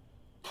that.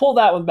 Pull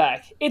that one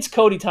back. It's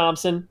Cody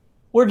Thompson.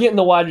 We're getting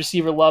the wide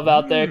receiver love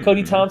out there.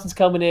 Cody Thompson's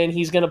coming in.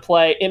 He's going to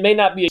play. It may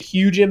not be a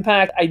huge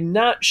impact. I'm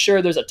not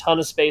sure there's a ton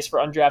of space for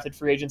undrafted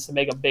free agents to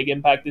make a big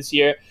impact this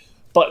year.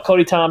 But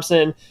Cody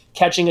Thompson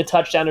catching a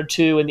touchdown or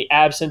two in the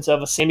absence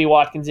of a Sammy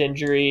Watkins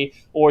injury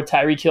or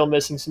Tyreek Hill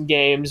missing some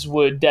games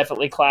would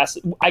definitely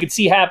I could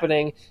see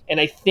happening, and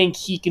I think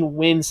he can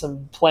win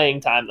some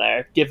playing time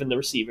there given the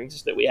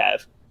receivers that we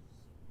have.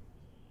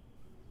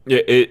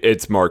 Yeah,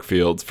 it's Mark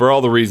Fields. For all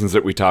the reasons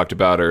that we talked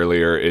about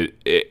earlier,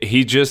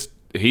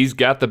 he's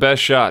got the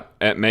best shot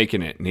at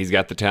making it, and he's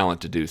got the talent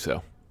to do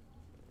so.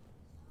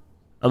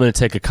 I'm going to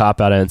take a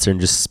cop-out answer and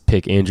just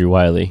pick Andrew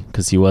Wiley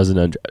because he was an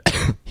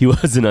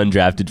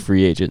undrafted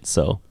free agent.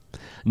 So,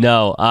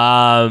 no.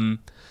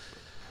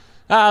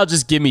 I'll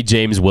just give me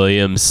James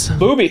Williams.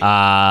 Booby.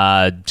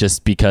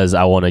 Just because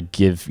I want to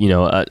give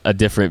a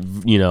different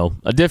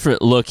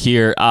look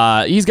here.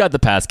 He's got the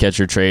pass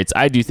catcher traits.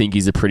 I do think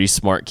he's a pretty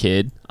smart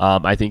kid.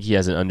 I think he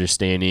has an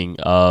understanding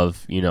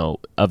of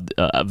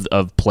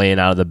playing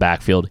out of the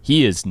backfield.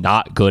 He is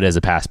not good as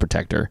a pass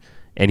protector.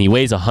 And he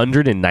weighs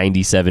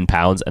 197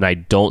 pounds, and I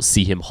don't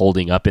see him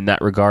holding up in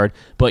that regard.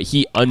 But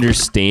he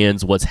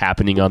understands what's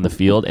happening on the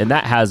field, and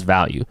that has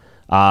value.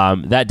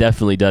 That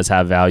definitely does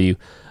have value.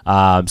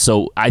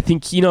 So I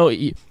think,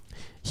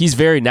 he's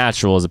very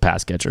natural as a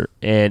pass catcher.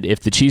 And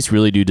if the Chiefs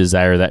really do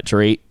desire that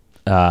trait,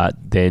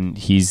 then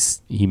he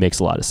makes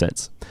a lot of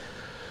sense.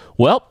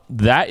 Well,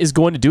 that is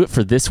going to do it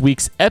for this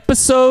week's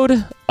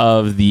episode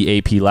of the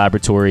AP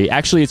Laboratory.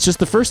 Actually, it's just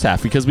the first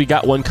half because we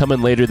got one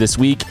coming later this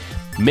week.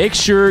 Make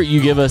sure you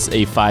give us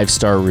a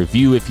 5-star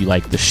review if you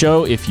like the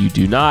show. If you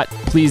do not,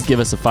 please give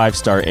us a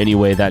 5-star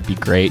anyway. That'd be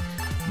great.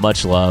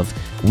 Much love.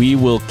 We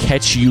will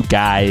catch you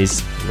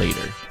guys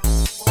later.